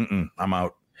 I'm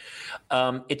out.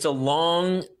 It's a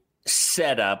long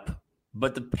setup,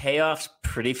 but the payoff's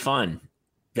pretty fun.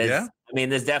 I mean,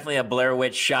 there's definitely a Blair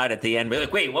Witch shot at the end. We're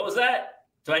like, wait, what was that?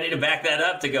 Do I need to back that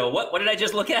up to go, what did I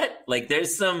just look at? Like,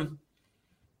 there's some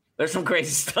crazy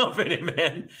stuff in it,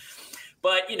 man.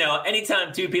 But,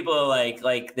 anytime two people are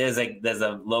like there's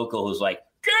a local who's like,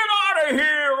 get out of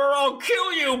here or I'll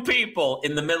kill you people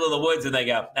in the middle of the woods. And they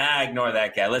go, ignore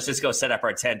that guy. Let's just go set up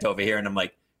our tent over here. And I'm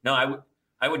like, no,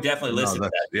 I would definitely listen to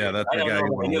that. Yeah, that's the guy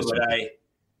you want to listen to.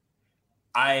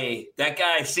 That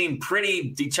guy seemed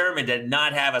pretty determined to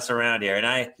not have us around here.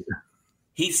 And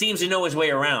he seems to know his way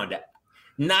around.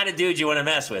 Not a dude you want to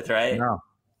mess with, right? No,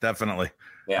 definitely.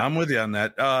 Yeah. I'm with you on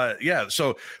that.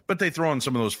 But they throw in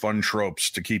some of those fun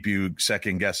tropes to keep you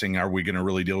second guessing. Are we going to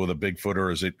really deal with a Bigfoot or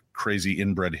is it crazy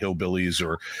inbred hillbillies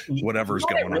or whatever's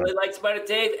going on? What I really liked about it,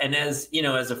 Dave, and as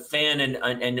a fan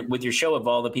and with your show of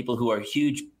all the people who are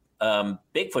huge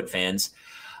Bigfoot fans,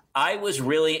 I was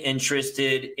really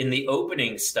interested in the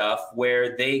opening stuff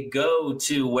where they go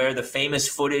to where the famous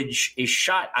footage is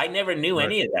shot. I never knew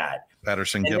any of that.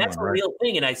 Patterson and that's a real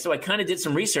thing. And I kind of did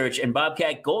some research, and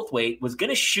Bobcat Goldthwait was going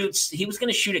to shoot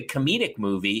a comedic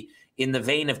movie in the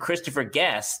vein of Christopher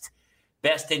Guest,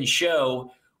 Best in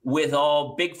Show, with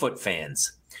all Bigfoot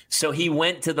fans. So he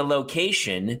went to the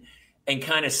location and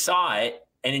kind of saw it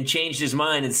and then changed his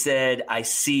mind and said, I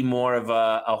see more of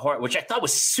a horror, which I thought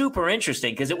was super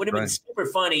interesting because it would have been super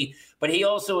funny. But he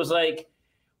also was like,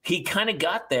 he kind of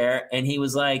got there and he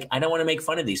was like, I don't want to make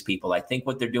fun of these people. I think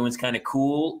what they're doing is kind of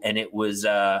cool. And it was,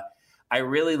 I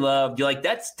really loved,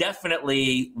 that's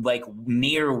definitely like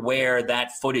near where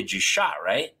that footage is shot,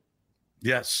 right?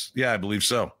 Yes. Yeah, I believe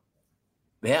so.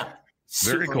 Yeah.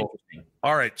 Very cool.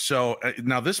 All right. So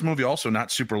now this movie also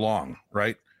not super long,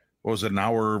 right? What was it, an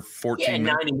hour 14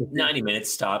 minutes? 90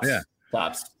 minutes tops. Yeah.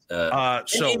 Tops.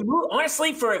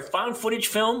 Honestly, for a found footage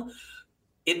film,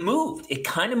 it moved. It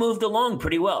kind of moved along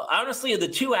pretty well. Honestly, the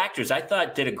two actors I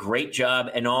thought did a great job,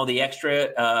 and all the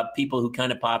extra people who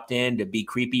kind of popped in to be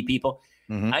creepy people.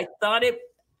 Mm-hmm. I thought it,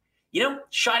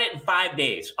 shot it in 5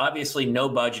 days. Obviously, no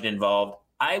budget involved.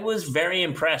 I was very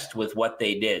impressed with what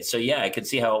they did. So, yeah, I could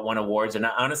see how it won awards. And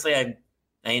honestly, I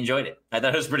enjoyed it. I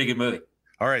thought it was a pretty good movie.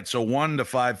 All right, so 1 to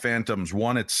 5 Phantoms.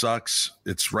 1, it sucks.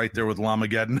 It's right there with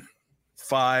Lamageddon.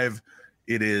 5,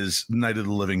 it is Night of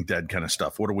the Living Dead kind of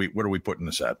stuff. What are we putting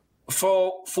this at?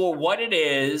 For what it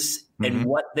is and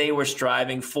what they were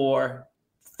striving for,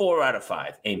 4 out of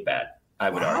 5 ain't bad.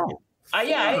 I would argue.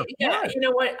 You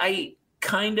know what? I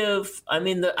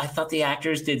thought the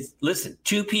actors did. Listen,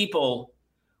 2 people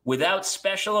without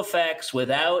special effects,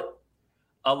 without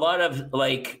a lot of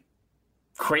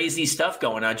crazy stuff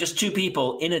going on, just 2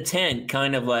 people in a tent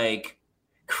kind of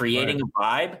creating a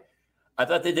vibe. I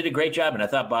thought they did a great job, and I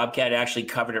thought Bobcat actually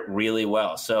covered it really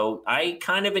well. So I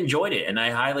kind of enjoyed it, and I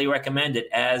highly recommend it,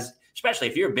 especially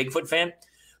if you're a Bigfoot fan,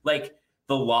 like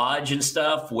the lodge and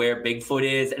stuff where Bigfoot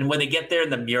is. And when they get there in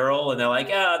the mural and they're like,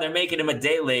 oh, they're making him a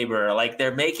day laborer,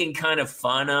 they're making kind of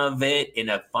fun of it in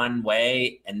a fun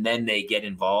way. And then they get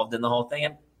involved in the whole thing.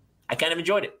 I kind of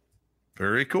enjoyed it.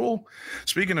 Very cool.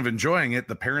 Speaking of enjoying it,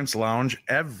 the Parents Lounge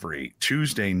every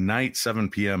Tuesday night, 7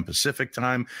 p.m. Pacific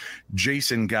time.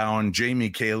 Jason Gowan, Jamie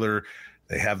Kaler,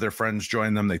 They have their friends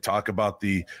join them. They talk about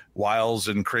the wiles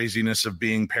and craziness of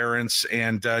being parents.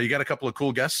 And you got a couple of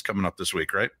cool guests coming up this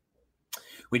week, right?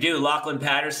 We do. Lachlan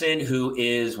Patterson, who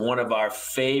is one of our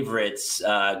favorites,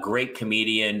 great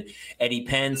comedian. Eddie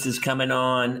Pence is coming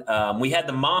on. We had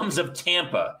the Moms of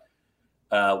Tampa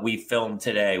we filmed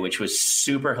today, which was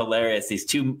super hilarious. These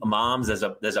two moms, there's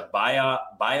a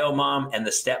bio mom and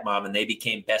the stepmom, and they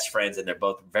became best friends, and they're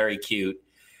both very cute,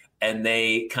 and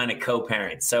they kind of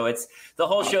co-parent. So it's the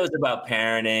whole show is about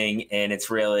parenting, and it's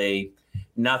really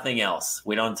nothing else.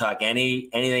 We don't talk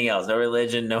anything else. No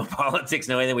religion, no politics,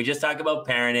 no anything. We just talk about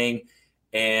parenting,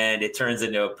 and it turns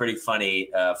into a pretty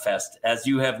funny fest, as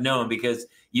you have known, because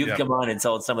you've come on and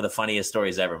told some of the funniest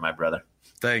stories ever, my brother.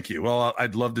 Thank you. Well,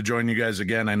 I'd love to join you guys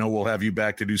again. I know we'll have you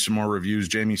back to do some more reviews.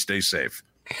 Jamie, stay safe.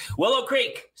 Willow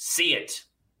Creek, see it.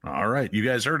 All right. You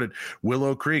guys heard it.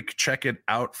 Willow Creek. Check it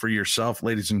out for yourself,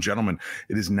 ladies and gentlemen.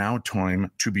 It is now time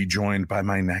to be joined by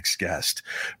my next guest.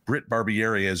 Britt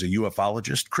Barbieri is a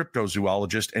ufologist,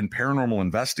 cryptozoologist, and paranormal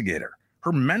investigator.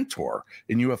 Her mentor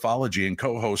in ufology and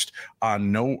co-host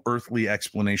on No Earthly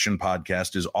Explanation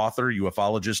podcast is author,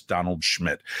 ufologist Donald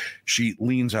Schmidt. She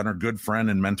leans on her good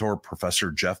friend and mentor, Professor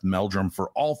Jeff Meldrum,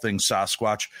 for all things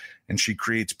Sasquatch, and she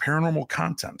creates paranormal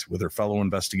content with her fellow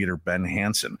investigator, Ben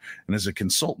Hansen, and is a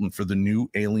consultant for the new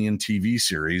Alien TV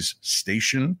series,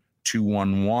 Station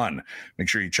 211. Make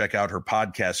sure you check out her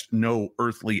podcast, No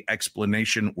Earthly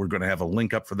Explanation. We're going to have a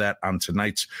link up for that on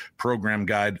tonight's program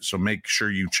guide, so make sure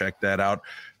you check that out.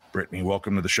 Brittany,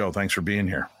 welcome to the show. Thanks for being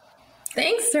here.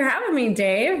 Thanks for having me,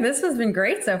 Dave. This has been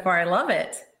great so far. I love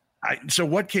it. So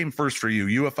what came first for you,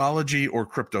 ufology or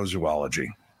cryptozoology?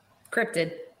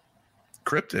 Cryptid.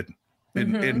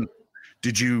 And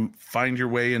did you find your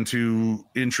way into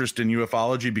interest in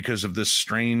ufology because of this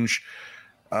strange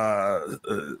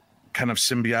kind of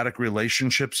symbiotic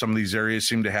relationship some of these areas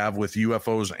seem to have with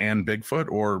UFOs and Bigfoot,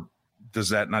 or does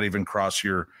that not even cross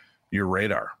your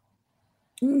radar?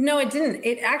 No, it didn't.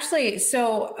 It actually,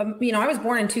 I was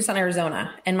born in Tucson,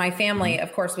 Arizona, and my family,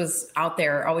 of course, was out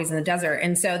there always in the desert.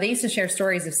 And so they used to share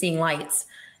stories of seeing lights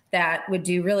that would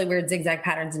do really weird zigzag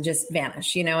patterns and just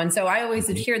vanish, And so I always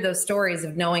would hear those stories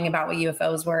of knowing about what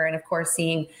UFOs were, and of course,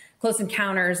 seeing Close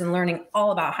Encounters and learning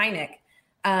all about Hynek.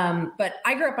 But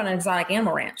I grew up on an exotic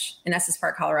animal ranch in Estes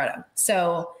Park, Colorado.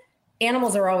 So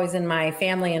animals are always in my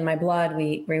family and my blood.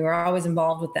 We were always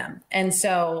involved with them. And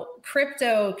so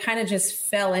crypto kind of just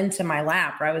fell into my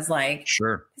lap where I was like,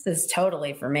 sure, this is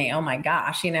totally for me. Oh my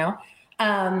gosh,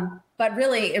 but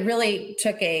really, it really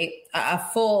took a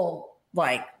full,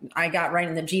 I got right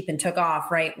in the Jeep and took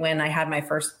off right when I had my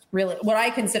first what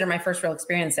I consider my first real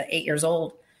experience at 8 years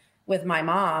old with my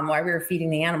mom while we were feeding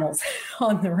the animals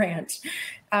on the ranch.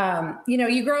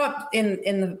 You grow up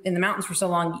in the mountains for so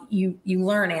long, you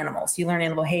learn animals, you learn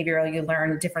animal behavior, you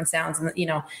learn different sounds. And,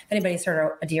 if anybody's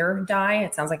heard a deer die,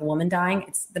 it sounds like a woman dying.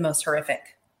 It's the most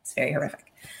horrific. It's very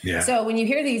horrific. Yeah. So when you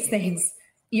hear these things,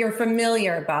 you're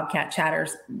familiar. Bobcat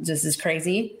chatters just as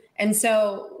crazy. And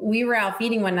so we were out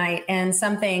feeding one night and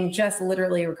something just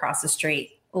literally across the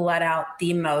street let out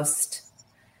the most,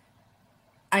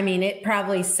 it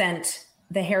probably sent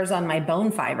the hairs on my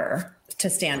bone fiber to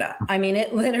stand up.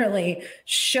 It literally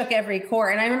shook every core.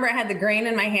 And I remember I had the grain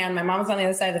in my hand. My mom was on the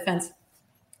other side of the fence.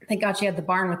 Thank God she had the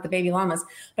barn with the baby llamas.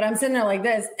 But I'm sitting there like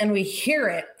this, and we hear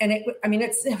it. And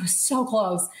it was so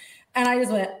close. And I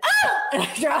just went, oh! And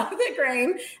I dropped the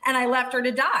grain, and I left her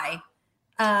to die,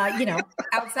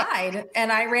 outside.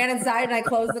 And I ran inside, and I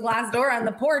closed the glass door on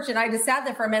the porch, and I just sat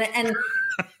there for a minute. And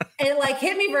it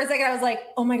hit me for a second. I was like,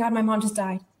 oh my God, my mom just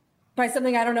died by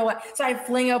something I don't know what. So I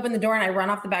fling open the door and I run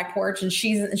off the back porch, and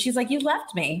she's like, you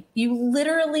left me. You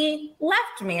literally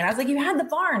left me. And I was like, you had the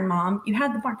barn, Mom. You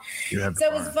had the barn.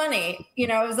 It was funny. It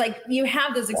was like, you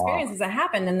have those experiences that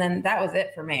happened. And then that was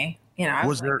it for me. I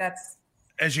was like, that's.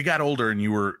 As you got older and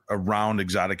you were around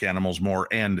exotic animals more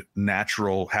and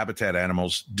natural habitat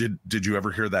animals, did you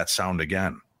ever hear that sound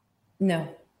again? No.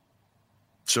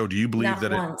 So do you believe Not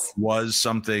that once. It was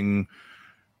something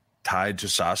tied to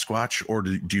Sasquatch, or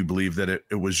do you believe that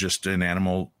it was just an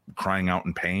animal crying out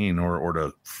in pain or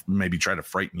to maybe try to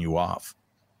frighten you off?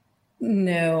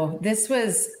 No, this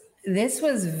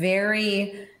was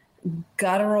very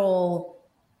guttural,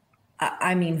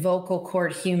 vocal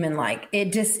cord human-like.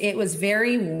 It was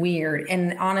very weird.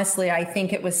 And honestly, I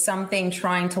think it was something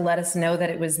trying to let us know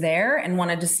that it was there and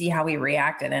wanted to see how we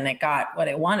reacted. And it got what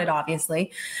it wanted,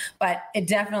 obviously, but it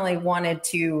definitely wanted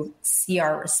to see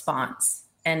our response.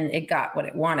 And it got what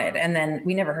it wanted. And then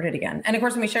we never heard it again. And of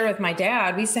course, when we shared it with my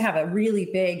dad, we used to have a really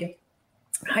big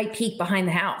high peak behind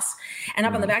the house. And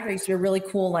up on the back there used to be a really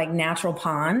cool, like, natural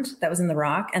pond that was in the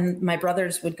rock. And my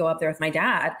brothers would go up there with my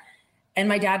dad. And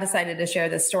my dad decided to share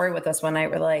this story with us one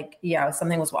night. We're like, yeah,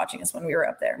 something was watching us when we were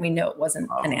up there. We know it wasn't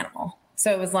an animal.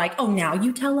 So it was like, oh, now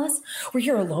you tell us we're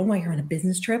here alone while you're on a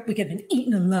business trip. We could have been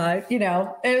eaten alive. You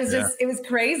know, it was just, it was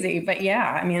crazy. But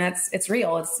yeah, I mean, it's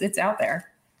real. It's out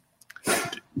there.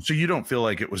 So you don't feel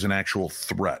like it was an actual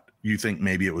threat. You think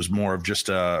maybe it was more of just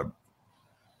a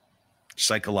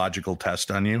psychological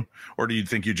test on you? Or do you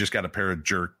think you just got a pair of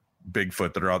jerk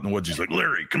Bigfoot that are out in the woods? He's like,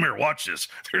 Larry, come here, watch this.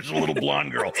 There's a little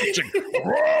blonde girl. It's like,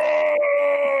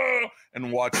 whoa!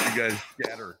 And watch you guys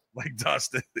scatter like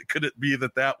dust. Could it be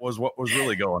that was what was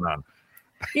really going on?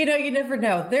 You know, you never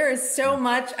know. There is so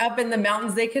much up in the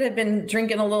mountains. They could have been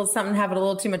drinking a little something, having a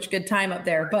little too much good time up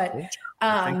there. But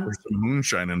I think there's some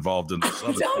moonshine involved in this.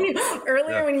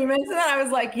 Earlier when you mentioned that, I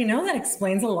was like, you know, that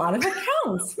explains a lot of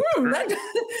accounts.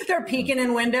 They're peeking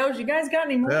in windows. You guys got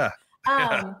any more?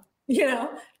 Yeah. You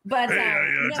know, but hey,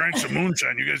 I drank some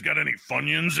moonshine. You guys got any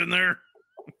Funyuns in there?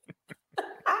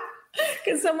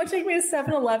 Can someone take me to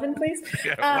 7-Eleven, please?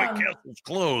 Yeah, White Castle's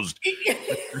closed.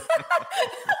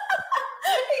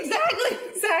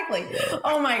 Exactly.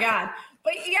 Oh my God.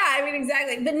 But yeah, I mean,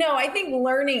 exactly. But no, I think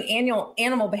learning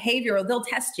animal behavior, they'll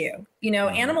test you. You know,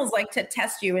 animals like to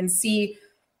test you and see,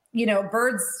 you know,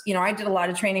 birds, you know, I did a lot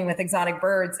of training with exotic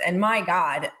birds, and my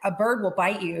God, a bird will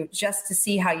bite you just to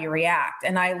see how you react.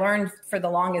 And I learned for the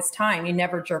longest time, you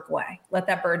never jerk away. Let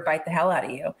that bird bite the hell out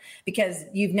of you, because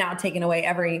you've now taken away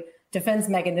every defense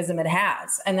mechanism it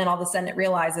has. And then all of a sudden it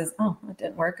realizes, oh, it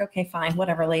didn't work. Okay, fine.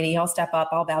 Whatever, lady. I'll step up.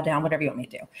 I'll bow down. Whatever you want me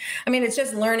to do. I mean, it's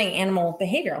just learning animal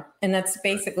behavior. And that's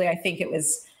basically, I think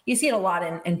you see it a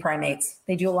lot in primates.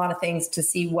 They do a lot of things to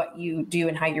see what you do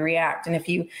and how you react. And if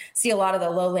you see a lot of the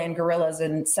lowland gorillas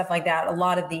and stuff like that, a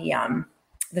lot of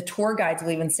the tour guides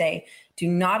will even say, do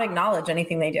not acknowledge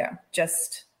anything they do.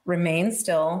 Just remain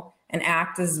still and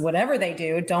act as whatever they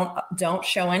do. Don't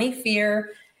show any fear,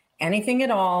 anything at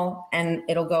all, and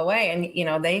it'll go away. And, you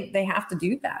know, they have to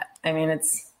do that. I mean,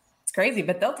 it's crazy,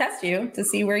 but they'll test you to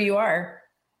see where you are.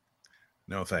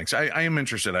 No, thanks. I am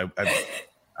interested.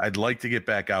 I'd like to get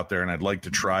back out there, and I'd like to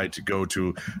try to go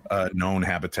to a known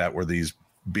habitat where these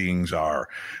beings are.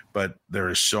 But there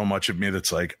is so much of me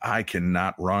that's like, I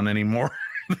cannot run anymore.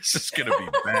 This is going to be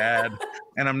bad.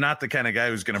 And I'm not the kind of guy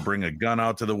who's going to bring a gun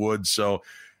out to the woods. So,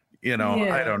 you know,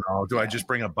 I don't know. Do I just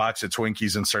bring a box of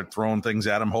Twinkies and start throwing things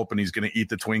at him, hoping he's going to eat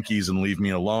the Twinkies and leave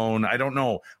me alone? I don't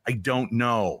know.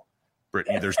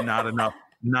 Brittany. There's not enough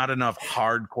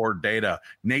hardcore data.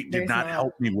 Nate did not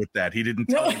help me with that. He didn't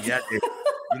tell me yet.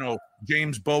 You know,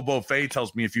 James Bobo Fay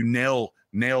tells me if you nail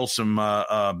some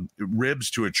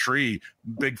ribs to a tree,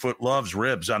 Bigfoot loves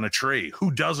ribs on a tree. Who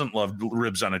doesn't love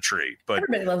ribs on a tree? But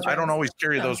I don't always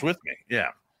carry those with me. Yeah.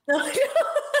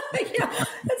 Yeah,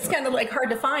 it's kind of like hard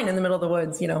to find in the middle of the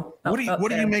woods, you know. What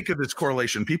do you make of this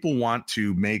correlation? People want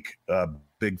to make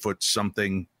Bigfoot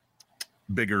something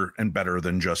bigger and better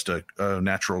than just a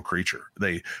natural creature.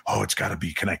 It's got to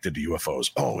be connected to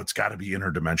UFOs. Oh, it's got to be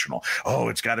interdimensional. Oh,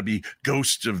 it's got to be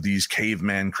ghosts of these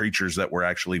caveman creatures that we're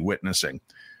actually witnessing.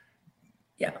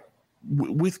 Yeah.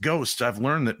 With ghosts, I've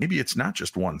learned that maybe it's not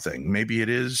just one thing. Maybe it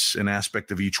is an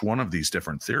aspect of each one of these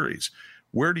different theories.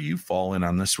 Where do you fall in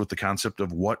on this with the concept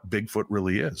of what Bigfoot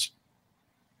really is?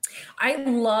 I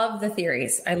love the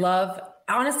theories.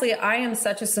 Honestly, I am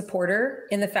such a supporter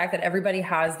in the fact that everybody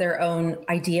has their own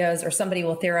ideas, or somebody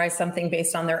will theorize something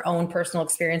based on their own personal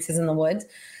experiences in the woods.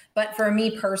 But for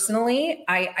me personally,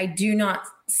 I do not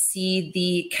see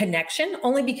the connection,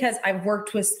 only because I've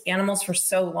worked with animals for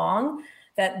so long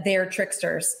that they're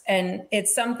tricksters. And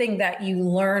it's something that you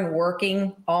learn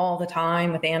working all the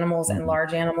time with animals and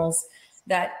large animals,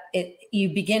 that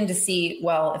you begin to see,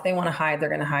 well, if they want to hide, they're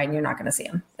going to hide, and you're not going to see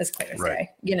them as clear as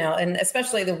day, you know. And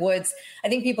especially the woods, I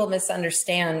think people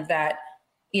misunderstand that,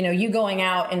 you know, you going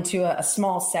out into a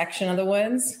small section of the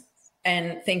woods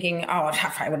and thinking, oh,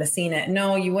 if I would have seen it.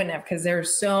 No, you wouldn't have, because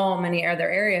there's so many other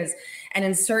areas. And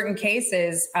in certain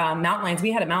cases, mountain lions,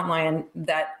 we had a mountain lion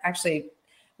that actually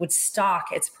would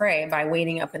stalk its prey by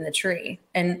waiting up in the tree.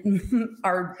 And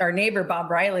our neighbor,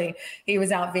 Bob Riley, he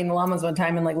was out feeding the llamas one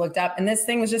time and looked up, and this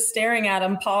thing was just staring at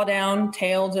him, paw down,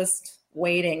 tail just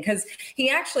waiting. Because he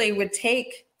actually would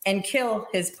take and kill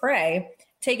his prey,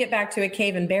 take it back to a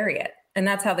cave and bury it. And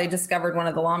that's how they discovered one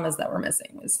of the llamas that were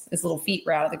missing, was his little feet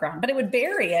were out of the ground, but it would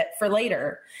bury it for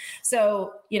later.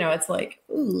 So, you know, it's like,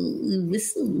 ooh,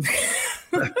 whistle.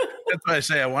 That's why I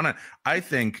say I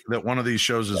think that one of these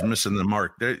shows is missing the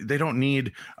mark. They don't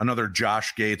need another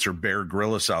Josh Gates or Bear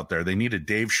Grylls out there. They need a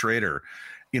Dave Schrader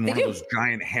in one of those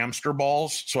giant hamster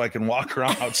balls so I can walk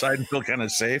around outside and feel kind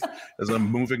of safe as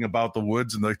I'm moving about the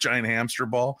woods in the giant hamster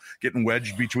ball, getting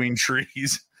wedged between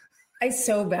trees. I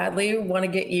so badly want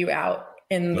to get you out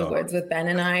in the woods with Ben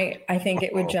and I. I think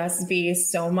it would just be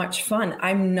so much fun.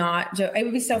 I'm not joking. It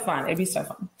would be so fun. It'd be so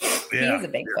fun. He is a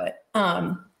Bigfoot.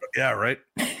 Yeah, right.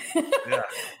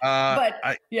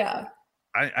 Yeah.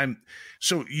 I'm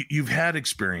so you've had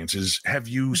experiences. Have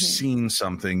you seen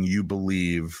something you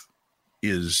believe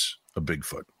is a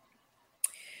Bigfoot?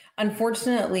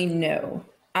 Unfortunately, no.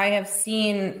 I have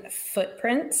seen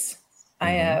footprints.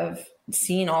 I have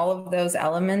seen all of those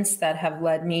elements that have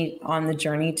led me on the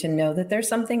journey to know that there's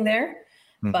something there.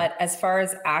 But as far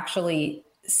as actually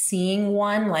seeing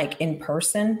one like in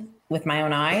person with my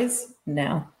own eyes,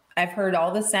 no. I've heard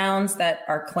all the sounds that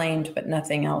are claimed, but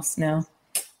nothing else. No.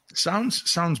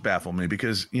 Sounds baffle me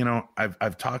because, you know,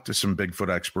 I've talked to some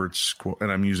Bigfoot experts, and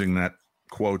I'm using that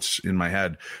quotes in my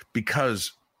head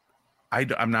because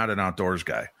I'm not an outdoors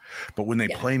guy. But when they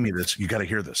play me this, you got to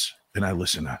hear this. And I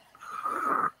listen to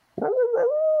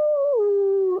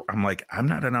I'm like, I'm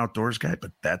not an outdoors guy,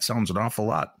 but that sounds an awful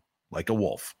lot like a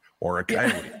wolf or a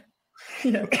coyote.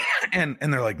 And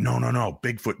they're like, no,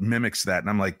 Bigfoot mimics that. And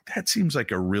I'm like, that seems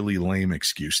like a really lame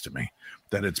excuse to me,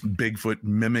 that it's Bigfoot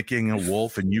mimicking a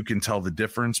wolf, and you can tell the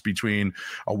difference between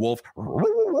a wolf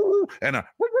and a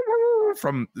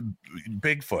from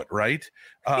Bigfoot, right?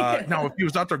 Now, if he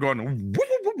was out there going,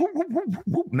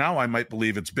 now I might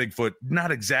believe it's Bigfoot,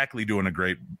 not exactly doing a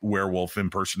great werewolf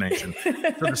impersonation.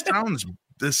 So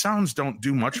the sounds don't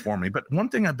do much for me. But one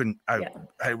thing I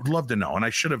would love to know, and I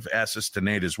should have asked this to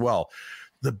Nate as well,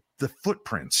 the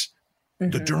footprints,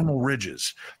 the dermal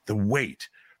ridges, the weight.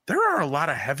 There are a lot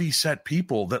of heavy set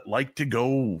people that like to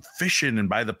go fishing and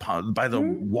by the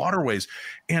waterways,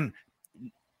 and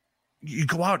you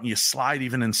go out and you slide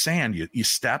even in sand, you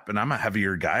step, and I'm a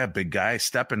heavier guy, a big guy, I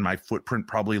step and my footprint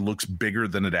probably looks bigger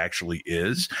than it actually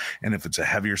is. And if it's a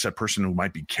heavier set person who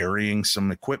might be carrying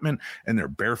some equipment and they're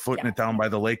barefooting it down by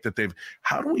the lake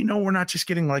how do we know we're not just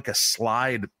getting like a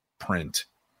slide print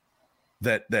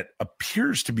that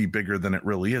appears to be bigger than it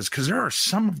really is? Because there are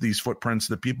some of these footprints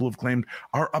that people have claimed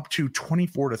are up to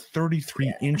 24 to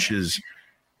 33 inches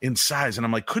in size. And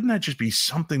I'm like, couldn't that just be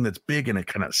something that's big and it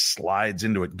kind of slides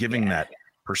into it, giving that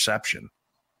perception?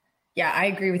 Yeah, I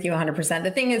agree with you 100%. The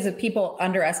thing is that people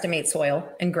underestimate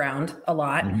soil and ground a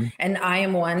lot. And I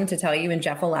am one to tell you, and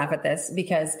Jeff will laugh at this,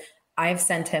 because I've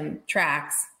sent him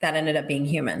tracks that ended up being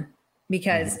human,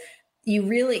 because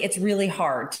it's really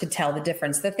hard to tell the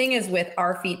difference. The thing is with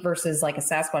our feet versus like a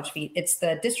Sasquatch feet, it's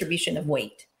the distribution of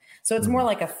weight. So it's more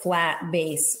like a flat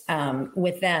base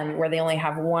with them, where they only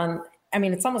have one. I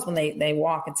mean, it's almost when they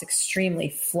walk, it's extremely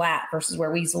flat versus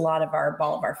where we use a lot of our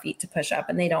ball of our feet to push up,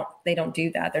 and they don't do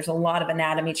that. There's a lot of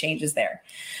anatomy changes there,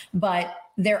 but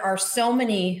there are so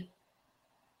many.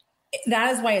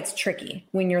 That is why it's tricky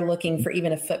when you're looking for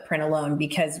even a footprint alone,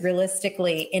 because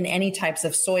realistically in any types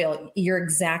of soil, you're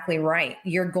exactly right.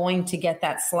 You're going to get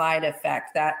that slide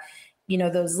effect, that, you know,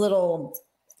 those little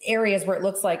areas where it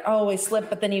looks like, oh, we slipped,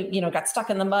 but then you got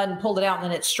stuck in the mud and pulled it out, and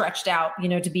then it stretched out,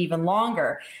 to be even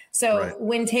longer. So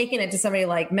when taking it to somebody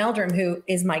like Meldrum, who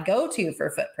is my go-to for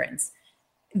footprints,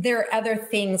 there are other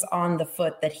things on the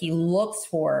foot that he looks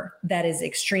for that is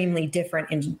extremely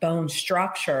different in bone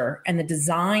structure and the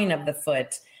design of the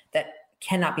foot that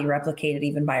cannot be replicated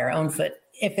even by our own foot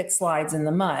if it slides in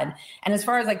the mud. And as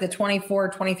far as like the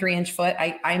 24, 23 inch foot,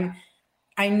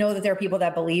 I know that there are people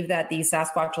that believe that these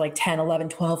Sasquatch are like 10, 11,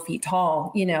 12 feet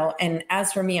tall, and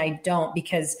as for me, I don't,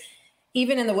 because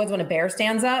even in the woods, when a bear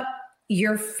stands up,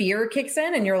 your fear kicks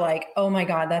in and you're like, oh my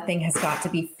God, that thing has got to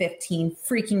be 15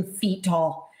 freaking feet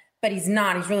tall. But he's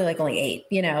not. He's really like only 8,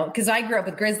 because I grew up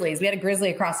with grizzlies. We had a grizzly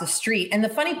across the street. And the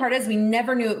funny part is we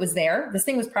never knew it was there. This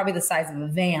thing was probably the size of a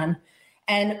van.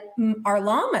 And our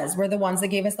llamas were the ones that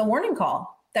gave us the warning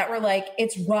call, that were like,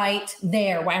 it's right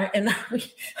there. And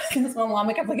this one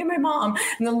llama kept looking at my mom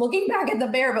and then looking back at the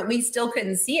bear, but we still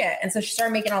couldn't see it. And so she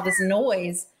started making all this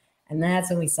noise. And that's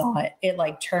when we saw it. It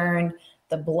like turned,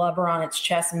 the blubber on its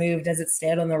chest moved as it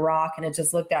stayed on the rock, and it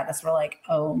just looked at us. We're like,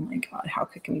 oh my God, how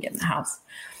quick can we get in the house?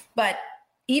 But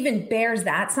even bears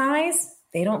that size,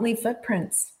 they don't leave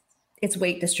footprints. It's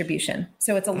weight distribution.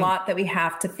 So it's a lot that we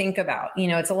have to think about.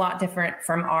 It's a lot different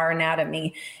from our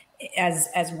anatomy as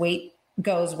weight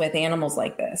goes with animals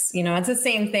like this. It's the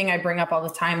same thing I bring up all the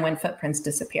time when footprints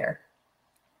disappear.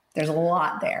 There's a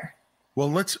lot there. Well,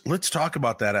 let's talk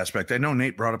about that aspect. I know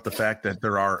Nate brought up the fact that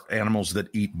there are animals that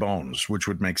eat bones, which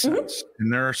would make sense.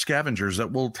 And there are scavengers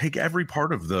that will take every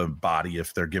part of the body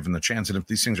if they're given the chance. And if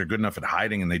these things are good enough at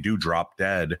hiding and they do drop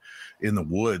dead in the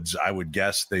woods, I would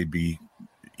guess they'd be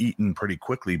eaten pretty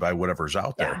quickly by whatever's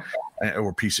out there,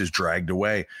 or pieces dragged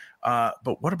away.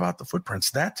 But what about the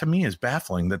footprints? That to me is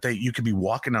baffling, that you could be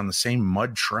walking on the same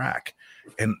mud track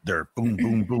and they're boom,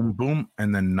 boom, boom, boom,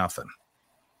 and then nothing.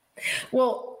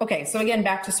 Well, okay. So again,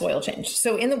 back to soil change.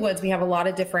 So in the woods, we have a lot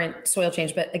of different soil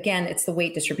change, but again, it's the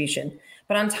weight distribution.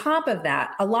 But on top of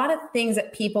that, a lot of things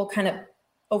that people kind of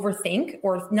overthink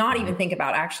or not even think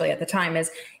about actually at the time is,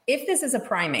 if this is a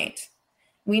primate,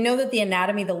 we know that the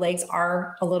anatomy, the legs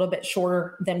are a little bit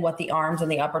shorter than what the arms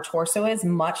and the upper torso is,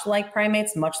 much like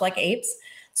primates, much like apes.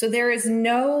 So there is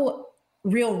no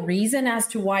real reason as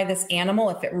to why this animal,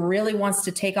 if it really wants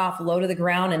to take off low to the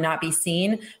ground and not be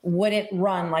seen, wouldn't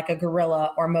run like a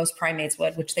gorilla or most primates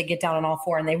would, which they get down on all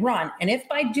four and they run. And if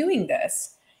by doing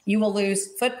this, you will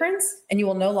lose footprints and you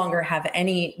will no longer have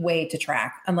any way to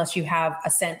track unless you have a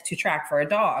scent to track for a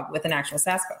dog with an actual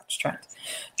Sasquatch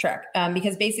track.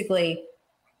 Because basically,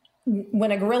 when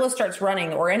a gorilla starts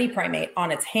running or any primate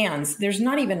on its hands, there's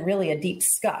not even really a deep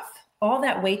scuff. All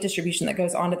that weight distribution that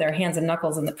goes onto their hands and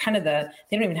knuckles and they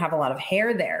don't even have a lot of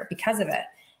hair there because of it.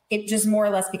 It just more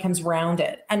or less becomes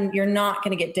rounded, and you're not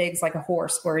going to get digs like a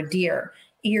horse or a deer.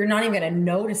 You're not even going to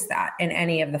notice that in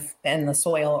any of in the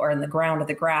soil or in the ground or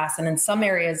the grass. And in some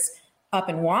areas up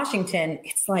in Washington,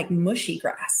 it's like mushy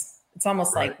grass. It's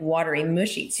almost like watery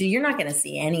mushy. So you're not going to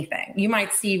see anything. You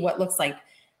might see what looks like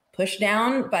push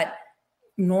down, but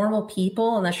normal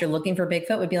people, unless you're looking for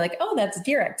Bigfoot, would be like, oh, that's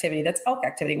deer activity. That's elk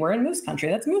activity. We're in moose country.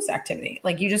 That's moose activity.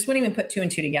 Like, you just wouldn't even put two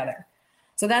and two together.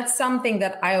 So that's something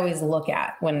that I always look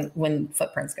at when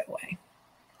footprints go away.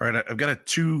 All right. I've got a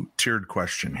 2-tiered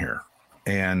question here.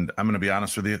 And I'm going to be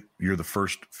honest with you. You're the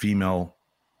first female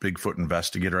Bigfoot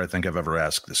investigator I think I've ever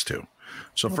asked this to.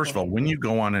 So first of all, when you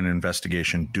go on an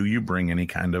investigation, do you bring any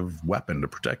kind of weapon to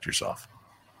protect yourself?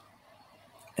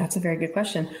 That's a very good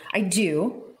question. I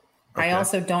do. Okay. I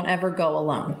also don't ever go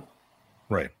alone.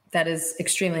 Right. That is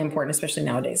extremely important, especially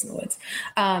nowadays in the woods.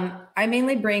 I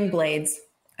mainly bring blades.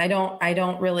 I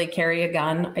don't really carry a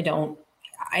gun.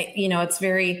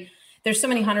 There's so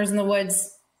many hunters in the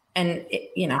woods, and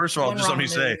First of all, just let me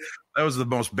say, that was the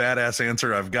most badass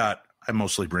answer I've got. I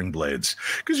mostly bring blades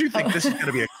because you think this is going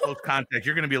to be a close contact.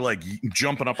 You're going to be like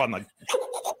jumping up on the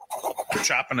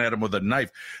chopping at him with a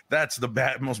knife. That's the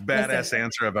most badass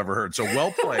answer I've ever heard. So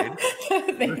well played.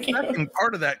 The second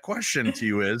part of that question to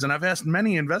you is, and I've asked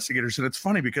many investigators, and it's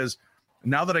funny because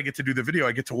now that I get to do the video,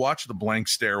 I get to watch the blank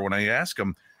stare when I ask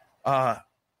them,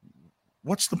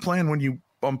 what's the plan when you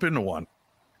bump into one?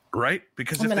 Right?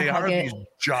 Because if they are these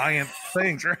giant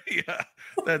things, right? Yeah.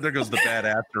 There goes the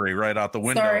badassery right out the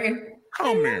window. Sorry.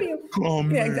 Come here. Come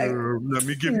here. Exactly. Let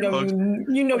me give you hugs.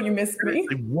 You missed me.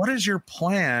 What is your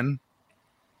plan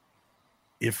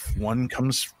if one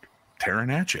comes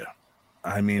tearing at you?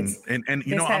 I mean, and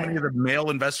you know how many of the male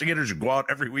investigators who go out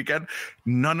every weekend,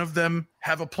 none of them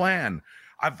have a plan.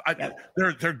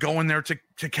 They're going there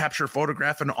to capture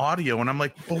photograph and audio. And I'm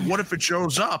like, well, what if it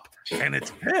shows up and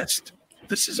it's pissed?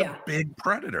 This is a big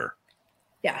predator.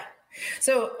 Yeah.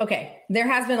 So, okay, there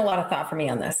has been a lot of thought for me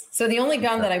on this. So the only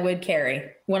gun that I would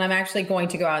carry when I'm actually going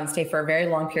to go out and stay for a very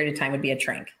long period of time would be a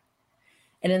tranq.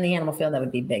 And in the animal field, that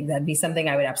would be big. That'd be something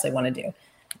I would absolutely want to do.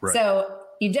 Right. So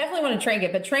you definitely want to tranq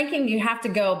it, but tranqing, you have to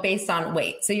go based on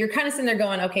weight. So you're kind of sitting there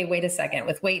going, okay, wait a second.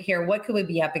 With weight here, what could we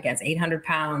be up against? 800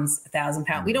 pounds, 1,000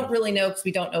 pounds? We don't really know because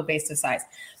we don't know based on size.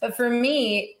 But for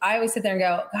me, I always sit there and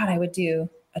go, God, I would do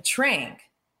a tranq.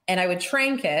 And I would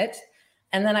tranq it,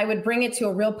 and then I would bring it to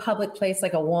a real public place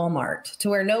like a Walmart to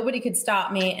where nobody could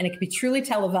stop me, and it could be truly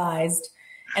televised,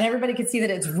 and everybody could see that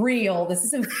it's real. This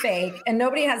isn't fake, and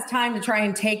nobody has time to try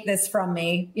and take this from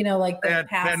me. Like the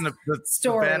past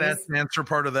stories. The badass answer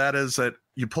part of that is that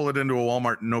you pull it into a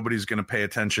Walmart, nobody's going to pay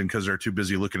attention because they're too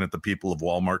busy looking at the people of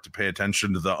Walmart to pay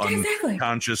attention to the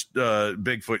unconscious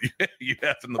Bigfoot you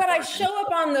have in the But I show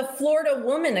up on the Florida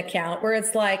Woman account where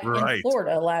it's like, in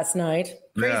Florida last night,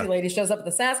 crazy lady shows up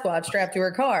with a Sasquatch strapped to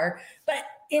her car. But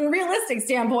in realistic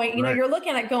standpoint, you're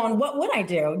looking at going, what would I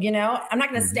do? I'm not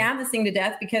going to stab this thing to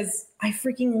death because I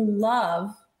freaking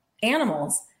love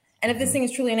animals. And if this thing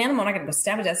is truly an animal, I'm not going to go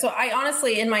stab it to death. So I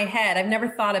honestly, in my head, I've never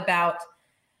thought about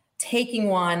taking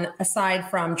one aside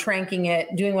from tranqing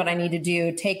it, doing what I need to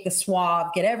do, take the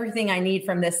swab, get everything I need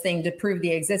from this thing to prove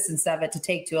the existence of it to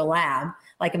take to a lab,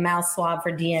 like a mouse swab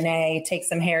for DNA, take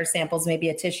some hair samples, maybe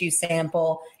a tissue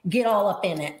sample, get all up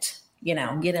in it, get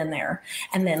in there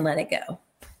and then let it go.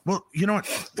 Well, you know what?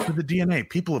 For the DNA,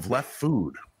 people have left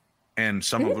food and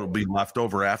some of it will be left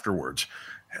over afterwards.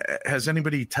 Has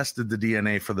anybody tested the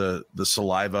DNA for the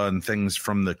saliva and things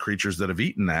from the creatures that have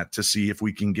eaten that to see if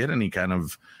we can get any kind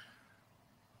of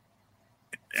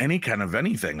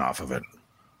anything off of it?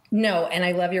 No, and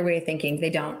I love your way of thinking. They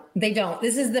don't.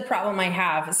 This is the problem I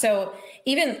have. So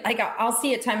even like I'll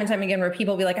see it time and time again where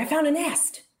people be like, I found a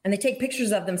nest, and they take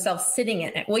pictures of themselves sitting in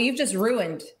it. Well, you've just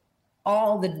ruined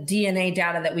all the DNA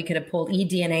data that we could have pulled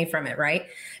eDNA from it, right?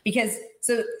 Because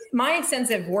so my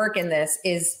extensive work in this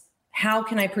is how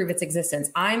can I prove its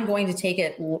existence? I'm going to take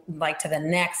it like to the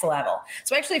next level.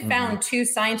 So I actually found two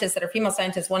scientists that are female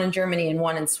scientists, one in Germany and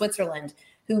one in Switzerland,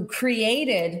 who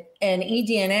created an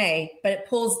eDNA, but it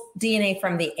pulls DNA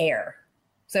from the air.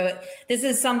 So this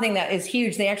is something that is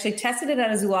huge. They actually tested it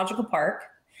at a zoological park.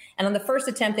 And on the first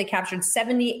attempt, they captured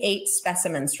 78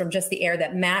 specimens from just the air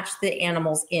that matched the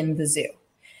animals in the zoo.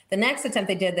 The next attempt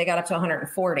they did, they got up to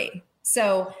 140.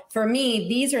 So for me,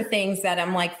 these are things that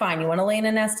I'm like, fine, you want to lay in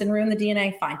a nest and ruin the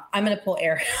DNA? Fine, I'm going to pull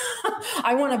air.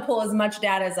 I want to pull as much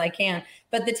data as I can.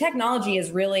 But the technology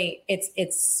is really,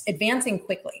 it's advancing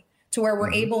quickly to where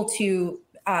we're able to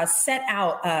set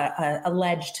out a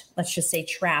alleged, let's just say,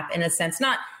 trap in a sense,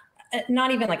 not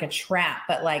even like a trap,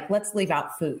 but like, let's leave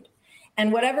out food.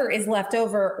 And whatever is left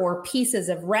over or pieces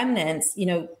of remnants,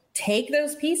 take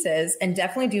those pieces and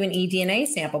definitely do an eDNA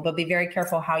sample, but be very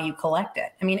careful how you collect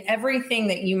it. I mean, everything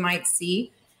that you might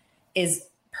see is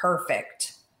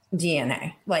perfect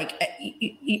DNA. Like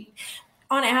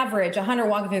on average, a hunter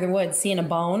walking through the woods, seeing a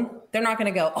bone, they're not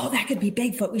going to go, oh, that could be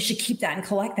Bigfoot. We should keep that and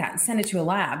collect that and send it to a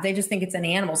lab. They just think it's an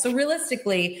animal. So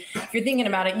realistically, if you're thinking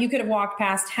about it, you could have walked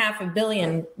past 500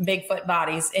 million Bigfoot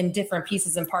bodies in different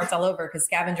pieces and parts all over because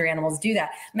scavenger animals do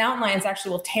that. Mountain lions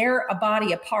actually will tear a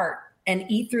body apart and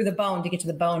eat through the bone to get to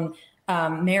the bone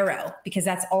marrow, because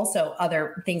that's also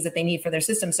other things that they need for their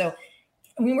system. So,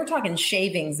 I mean, we're talking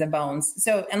shavings of bones.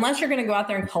 So unless you're going to go out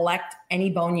there and collect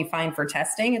any bone you find for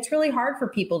testing, it's really hard for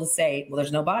people to say, well,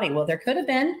 there's no body. Well, there could have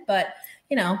been, but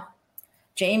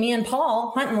Jamie and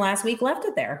Paul hunting last week left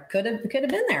it there. Could have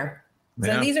been there.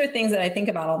 So these are things that I think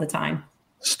about all the time.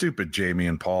 Stupid Jamie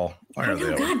and Paul. Why are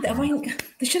they?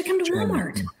 They should have come to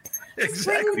Walmart.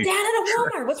 Exactly. Bring dad to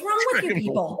Walmart. What's wrong with you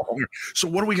people? So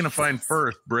what are we going to find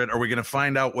first, Britt? Are we going to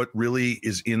find out what really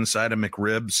is inside a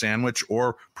McRib sandwich,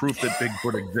 or proof that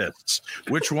Bigfoot exists?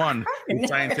 Which one is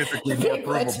scientifically more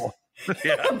provable?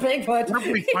 Yeah. Bigfoot. Where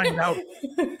do we find out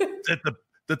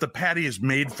that the patty is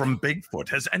made from Bigfoot?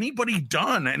 Has anybody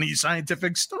done any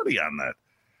scientific study on that?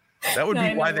 That would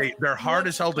be why they're hard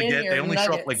as hell to get. They only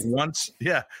show up like once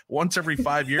every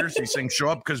 5 years. These things show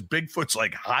up because Bigfoot's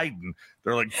like hiding.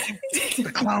 They're like,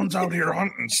 the clown's out here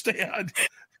hunting. Stay on.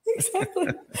 Exactly.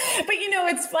 But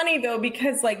it's funny though,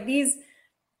 because like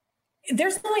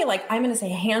there's only like, I'm going to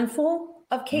say a handful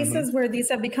of cases where these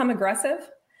have become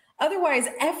aggressive. Otherwise,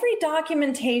 every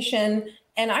documentation,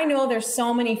 and I know there's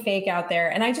so many fake out there,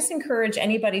 and I just encourage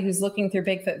anybody who's looking through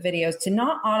Bigfoot videos to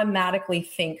not automatically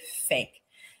think fake.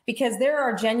 Because there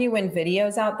are genuine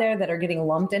videos out there that are getting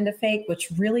lumped into fake, which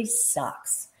really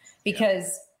sucks.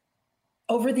 Because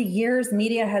over the years,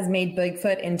 media has made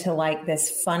Bigfoot into like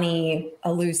this funny,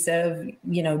 elusive,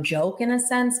 joke in a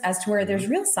sense, as to where there's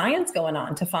real science going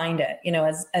on to find it,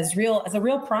 as a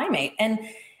real primate. And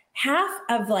half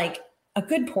of like a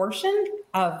good portion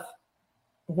of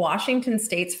Washington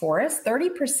State's forest,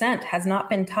 30% has not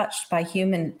been touched by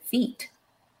human feet.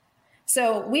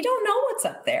 So we don't know what's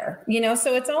up there,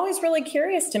 so it's always really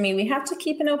curious to me. We have to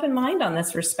keep an open mind on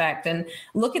this respect and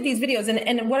look at these videos.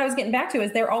 And what I was getting back to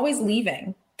is they're always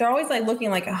leaving. They're always like looking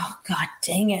like, oh, God,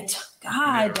 dang it.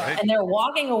 God. Yeah, right. And they're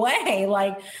walking away.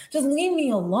 Like, just leave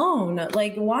me alone.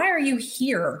 Like, why are you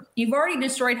here? You've already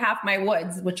destroyed half my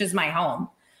woods, which is my home,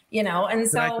 and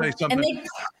so, and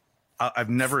I've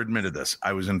never admitted this.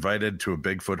 I was invited to a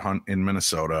Bigfoot hunt in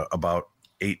Minnesota about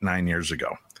 8-9 years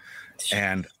ago.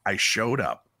 And I showed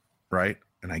up, right?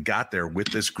 And I got there with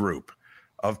this group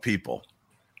of people.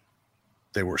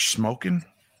 They were smoking.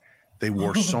 They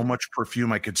wore so much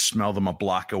perfume, I could smell them a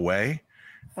block away.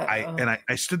 I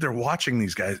stood there watching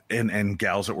these guys and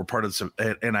gals that were part of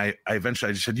this. And I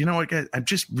eventually just said, you know what, guys,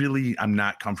 I'm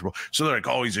not comfortable. So they're like,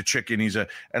 oh, he's a chicken.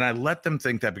 And I let them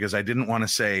think that because I didn't want to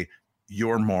say,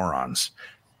 you're morons.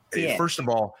 Yeah. First of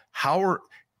all,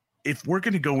 if we're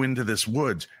going to go into this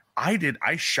woods,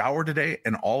 I showered today,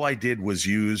 and all I did was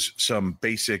use some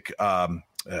basic,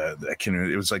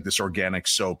 it was like this organic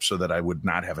soap so that I would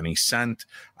not have any scent.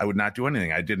 I would not do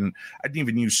anything. I didn't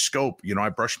even use scope. I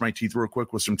brushed my teeth real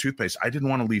quick with some toothpaste. I didn't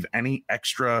want to leave any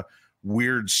extra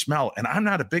weird smell. And I'm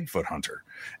not a Bigfoot hunter.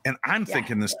 And I'm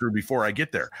thinking this through before I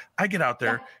get there. I get out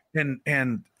there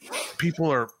and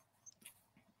people are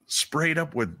sprayed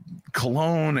up with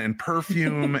cologne and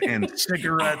perfume and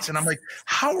cigarettes. And I'm like,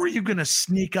 how are you going to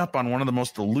sneak up on one of the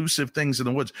most elusive things in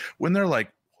the woods when they're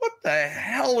like, what the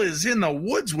hell is in the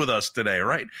woods with us today?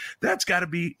 Right. That's got to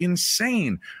be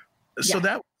insane. So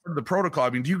that the protocol. I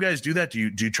mean, do you guys do that? Do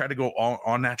you try to go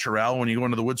all natural when you go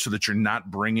into the woods so that you're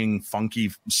not bringing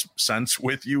funky scents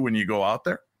with you when you go out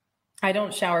there? I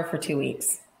don't shower for 2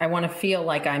 weeks. I want to feel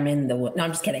like I'm in the woods. No, I'm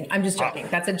just kidding. I'm just joking.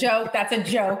 That's a joke. That's a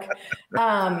joke.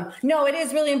 No, it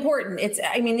is really important.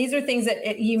 These are things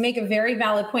that you make a very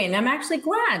valid point. And I'm actually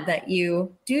glad that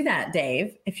you do that,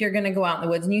 Dave, if you're going to go out in the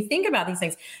woods and you think about these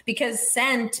things, because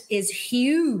scent is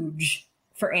huge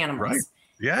for animals. Right.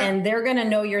 Yeah. And they're going to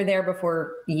know you're there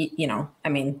before,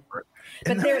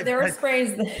 but there are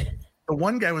sprays that... The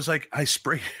one guy was like, I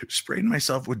sprayed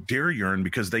myself with deer urine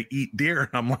because they eat deer. And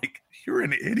I'm like, you're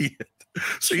an idiot.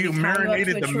 So you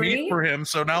marinated the meat for him.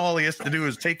 So now all he has to do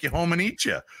is take you home and eat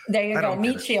you. There you go.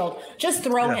 Meat shield. Just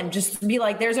throw him. Just be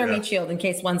like, there's our meat shield in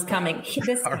case one's coming.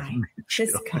 This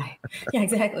guy. Yeah,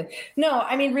 exactly. No,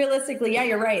 realistically, yeah,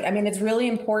 you're right. It's really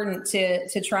important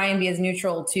to try and be as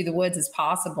neutral to the woods as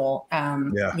possible.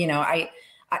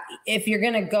 If you're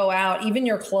going to go out, even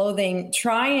your clothing,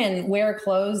 try and wear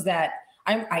clothes that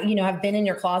have been in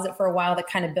your closet for a while that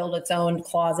kind of build its own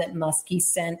closet musky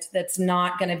scent. That's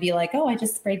not going to be like, oh, I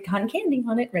just sprayed cotton candy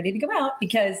on it, ready to go out.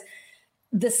 Because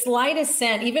the slightest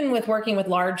scent, even with working with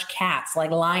large cats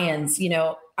like lions,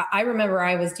 I remember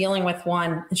I was dealing with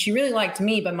one and she really liked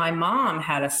me, but my mom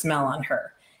had a smell on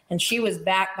her and she was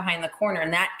back behind the corner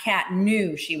and that cat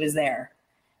knew she was there.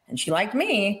 And she liked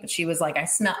me, but she was like,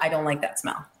 I don't like that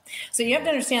smell. So you have to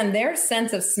understand their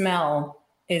sense of smell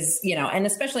is, and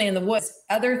especially in the woods,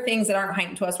 other things that aren't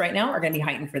heightened to us right now are going to be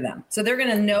heightened for them. So they're going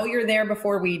to know you're there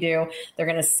before we do. They're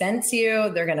going to sense you.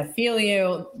 They're going to feel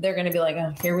you. They're going to be like,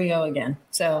 oh, here we go again.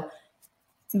 So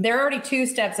they're already 2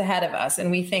 steps ahead of us. And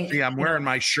we think, I'm wearing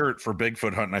my shirt for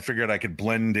Bigfoot hunting. I figured I could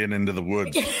blend into the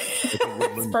woods.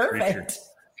 It's perfect.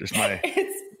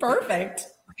 It's perfect.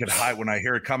 I could hide when I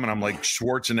hear it coming. I'm like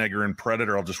Schwarzenegger in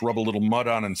Predator. I'll just rub a little mud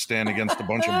on and stand against a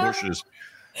bunch of bushes.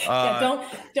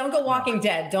 Don't go Walking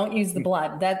Dead. Don't use the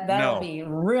blood. That'll be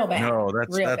real bad. No,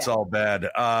 that's all bad.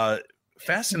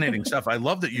 Fascinating stuff. I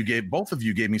love that both of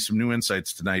you gave me some new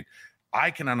insights tonight. I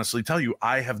can honestly tell you,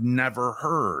 I have never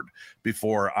heard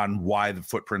before on why the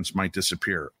footprints might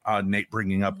disappear. Nate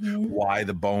bringing up why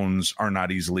the bones are not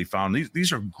easily found.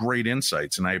 These are great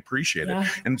insights, and I appreciate it.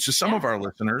 And to some of our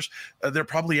listeners, they're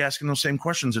probably asking those same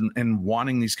questions and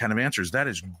wanting these kind of answers. That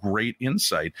is great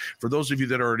insight. For those of you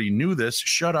that already knew this,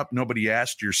 shut up. Nobody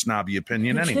asked your snobby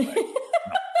opinion anyway.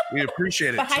 We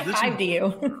appreciate it. But high five to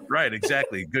you. Right,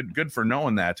 exactly. Good for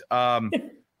knowing that.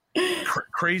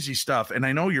 Crazy stuff. And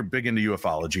I know you're big into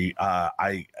ufology.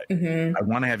 I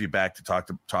want to have you back to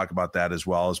talk about that as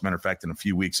well. As a matter of fact, in a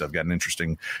few weeks, I've got an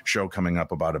interesting show coming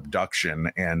up about abduction.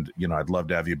 And, I'd love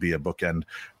to have you be a bookend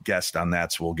guest on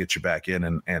that. So we'll get you back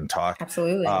in and talk.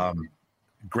 Absolutely.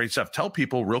 Great stuff. Tell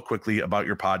people real quickly about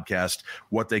your podcast,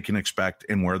 what they can expect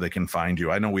and where they can find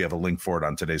you. I know we have a link for it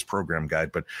on today's program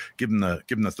guide, but give them the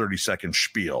 30-second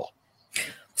spiel.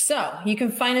 So you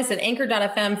can find us at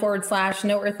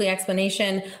anchor.fm/no earthly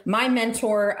explanation. My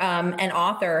mentor and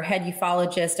author, head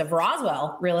ufologist of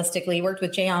Roswell, realistically, worked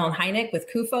with J. Allen Hynek with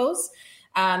CUFOS.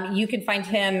 You can find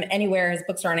him anywhere. His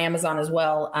books are on Amazon as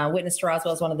well. Witness to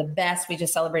Roswell is one of the best. We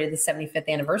just celebrated the 75th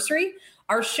anniversary.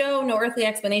 Our show, No Earthly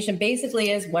Explanation, basically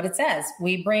is what it says.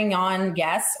 We bring on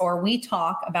guests or we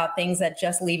talk about things that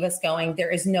just leave us going,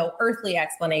 there is no earthly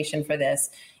explanation for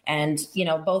this. And,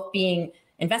 both being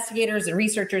investigators and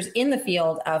researchers in the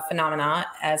field of phenomena,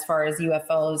 as far as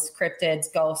UFOs,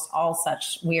 cryptids, ghosts, all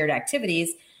such weird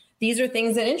activities, these are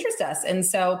things that interest us. And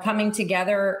so coming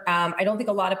together, I don't think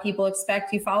a lot of people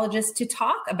expect ufologists to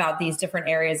talk about these different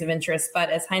areas of interest. But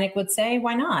as Hynek would say,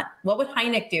 why not? What would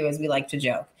Hynek do, as we like to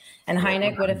joke? And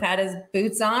Hynek would have had his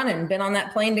boots on and been on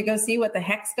that plane to go see what the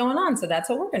heck's going on. So that's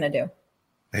what we're going to do.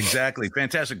 Exactly.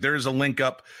 Fantastic. There is a link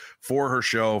up for her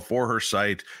show, for her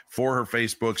site, for her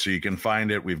Facebook, so you can find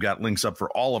it. We've got links up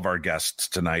for all of our guests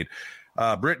tonight.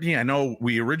 Brittany, I know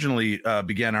we originally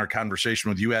began our conversation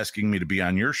with you asking me to be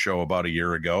on your show about a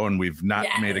year ago, and we've not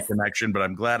made a connection, but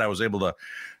I'm glad I was able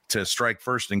to strike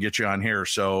first and get you on here.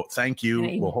 So thank you.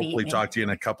 We'll hopefully talk to you in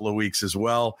a couple of weeks as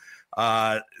well.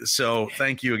 So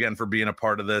thank you again for being a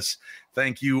part of this.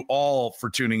 Thank you all for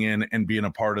tuning in and being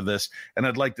a part of this. And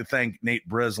I'd like to thank Nate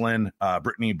Breslin,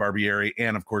 Brittany Barbieri,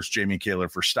 and of course, Jamie Kaler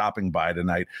for stopping by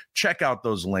tonight. Check out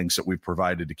those links that we've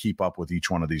provided to keep up with each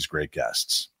one of these great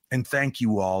guests. And thank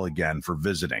you all again for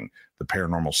visiting the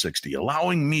Paranormal 60,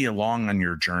 allowing me along on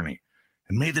your journey.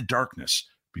 And may the darkness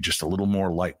be just a little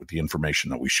more light with the information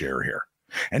that we share here.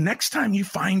 And next time you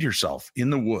find yourself in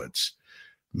the woods,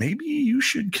 maybe you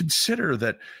should consider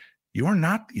that you're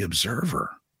not the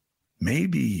observer.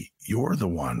 Maybe you're the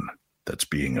one that's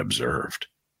being observed.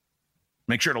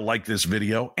 Make sure to like this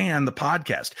video and the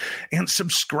podcast and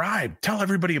subscribe. Tell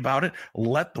everybody about it.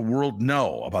 Let the world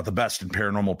know about the best in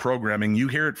paranormal programming. You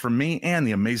hear it from me and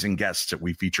the amazing guests that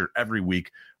we feature every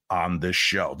week on this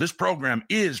show. This program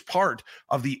is part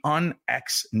of the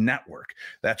UnX Network.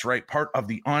 That's right, part of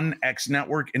the UnX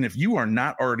Network. And if you are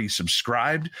not already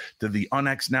subscribed to the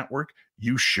UnX Network,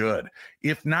 you should.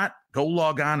 If not, go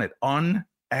log on at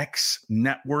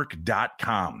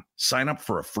unxnetwork.com. Sign up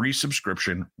for a free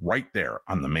subscription right there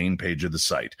on the main page of the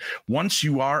site. Once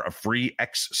you are a free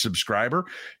X subscriber,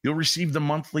 you'll receive the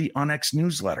monthly UnX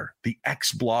newsletter, the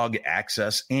X blog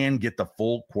access, and get the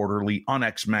full quarterly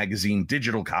UnX magazine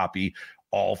digital copy,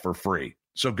 all for free.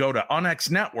 So go to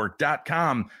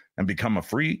unxnetwork.com and become a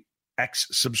free X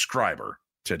subscriber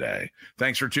today.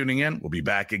 Thanks for tuning in. We'll be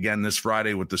back again this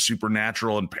Friday with the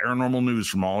supernatural and paranormal news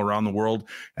from all around the world,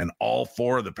 and all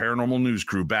four of the paranormal news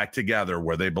crew back together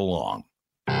where they belong.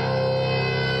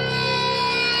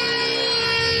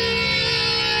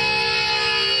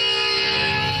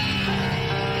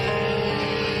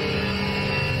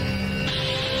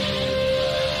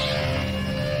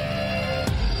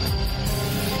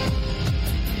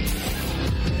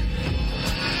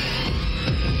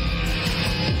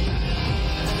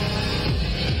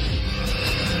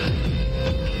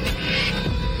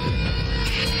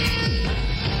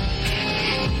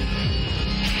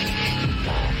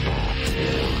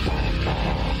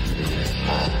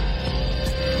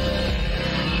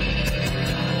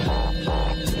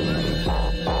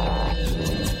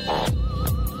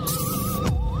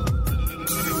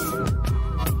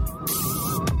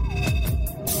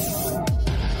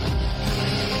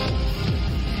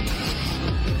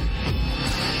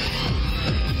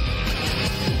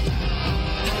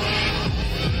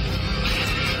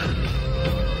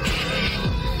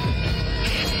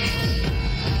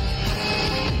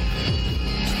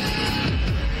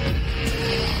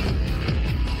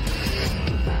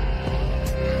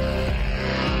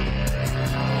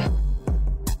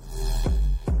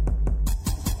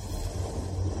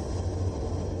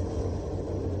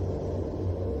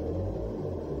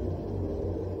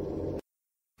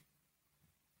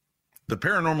 The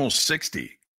Paranormal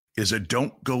 60 is a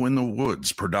Don't Go in the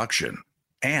Woods production,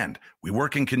 and we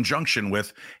work in conjunction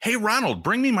with Hey Ronald,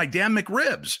 bring me my damn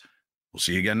McRibs. We'll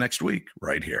see you again next week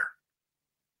right here.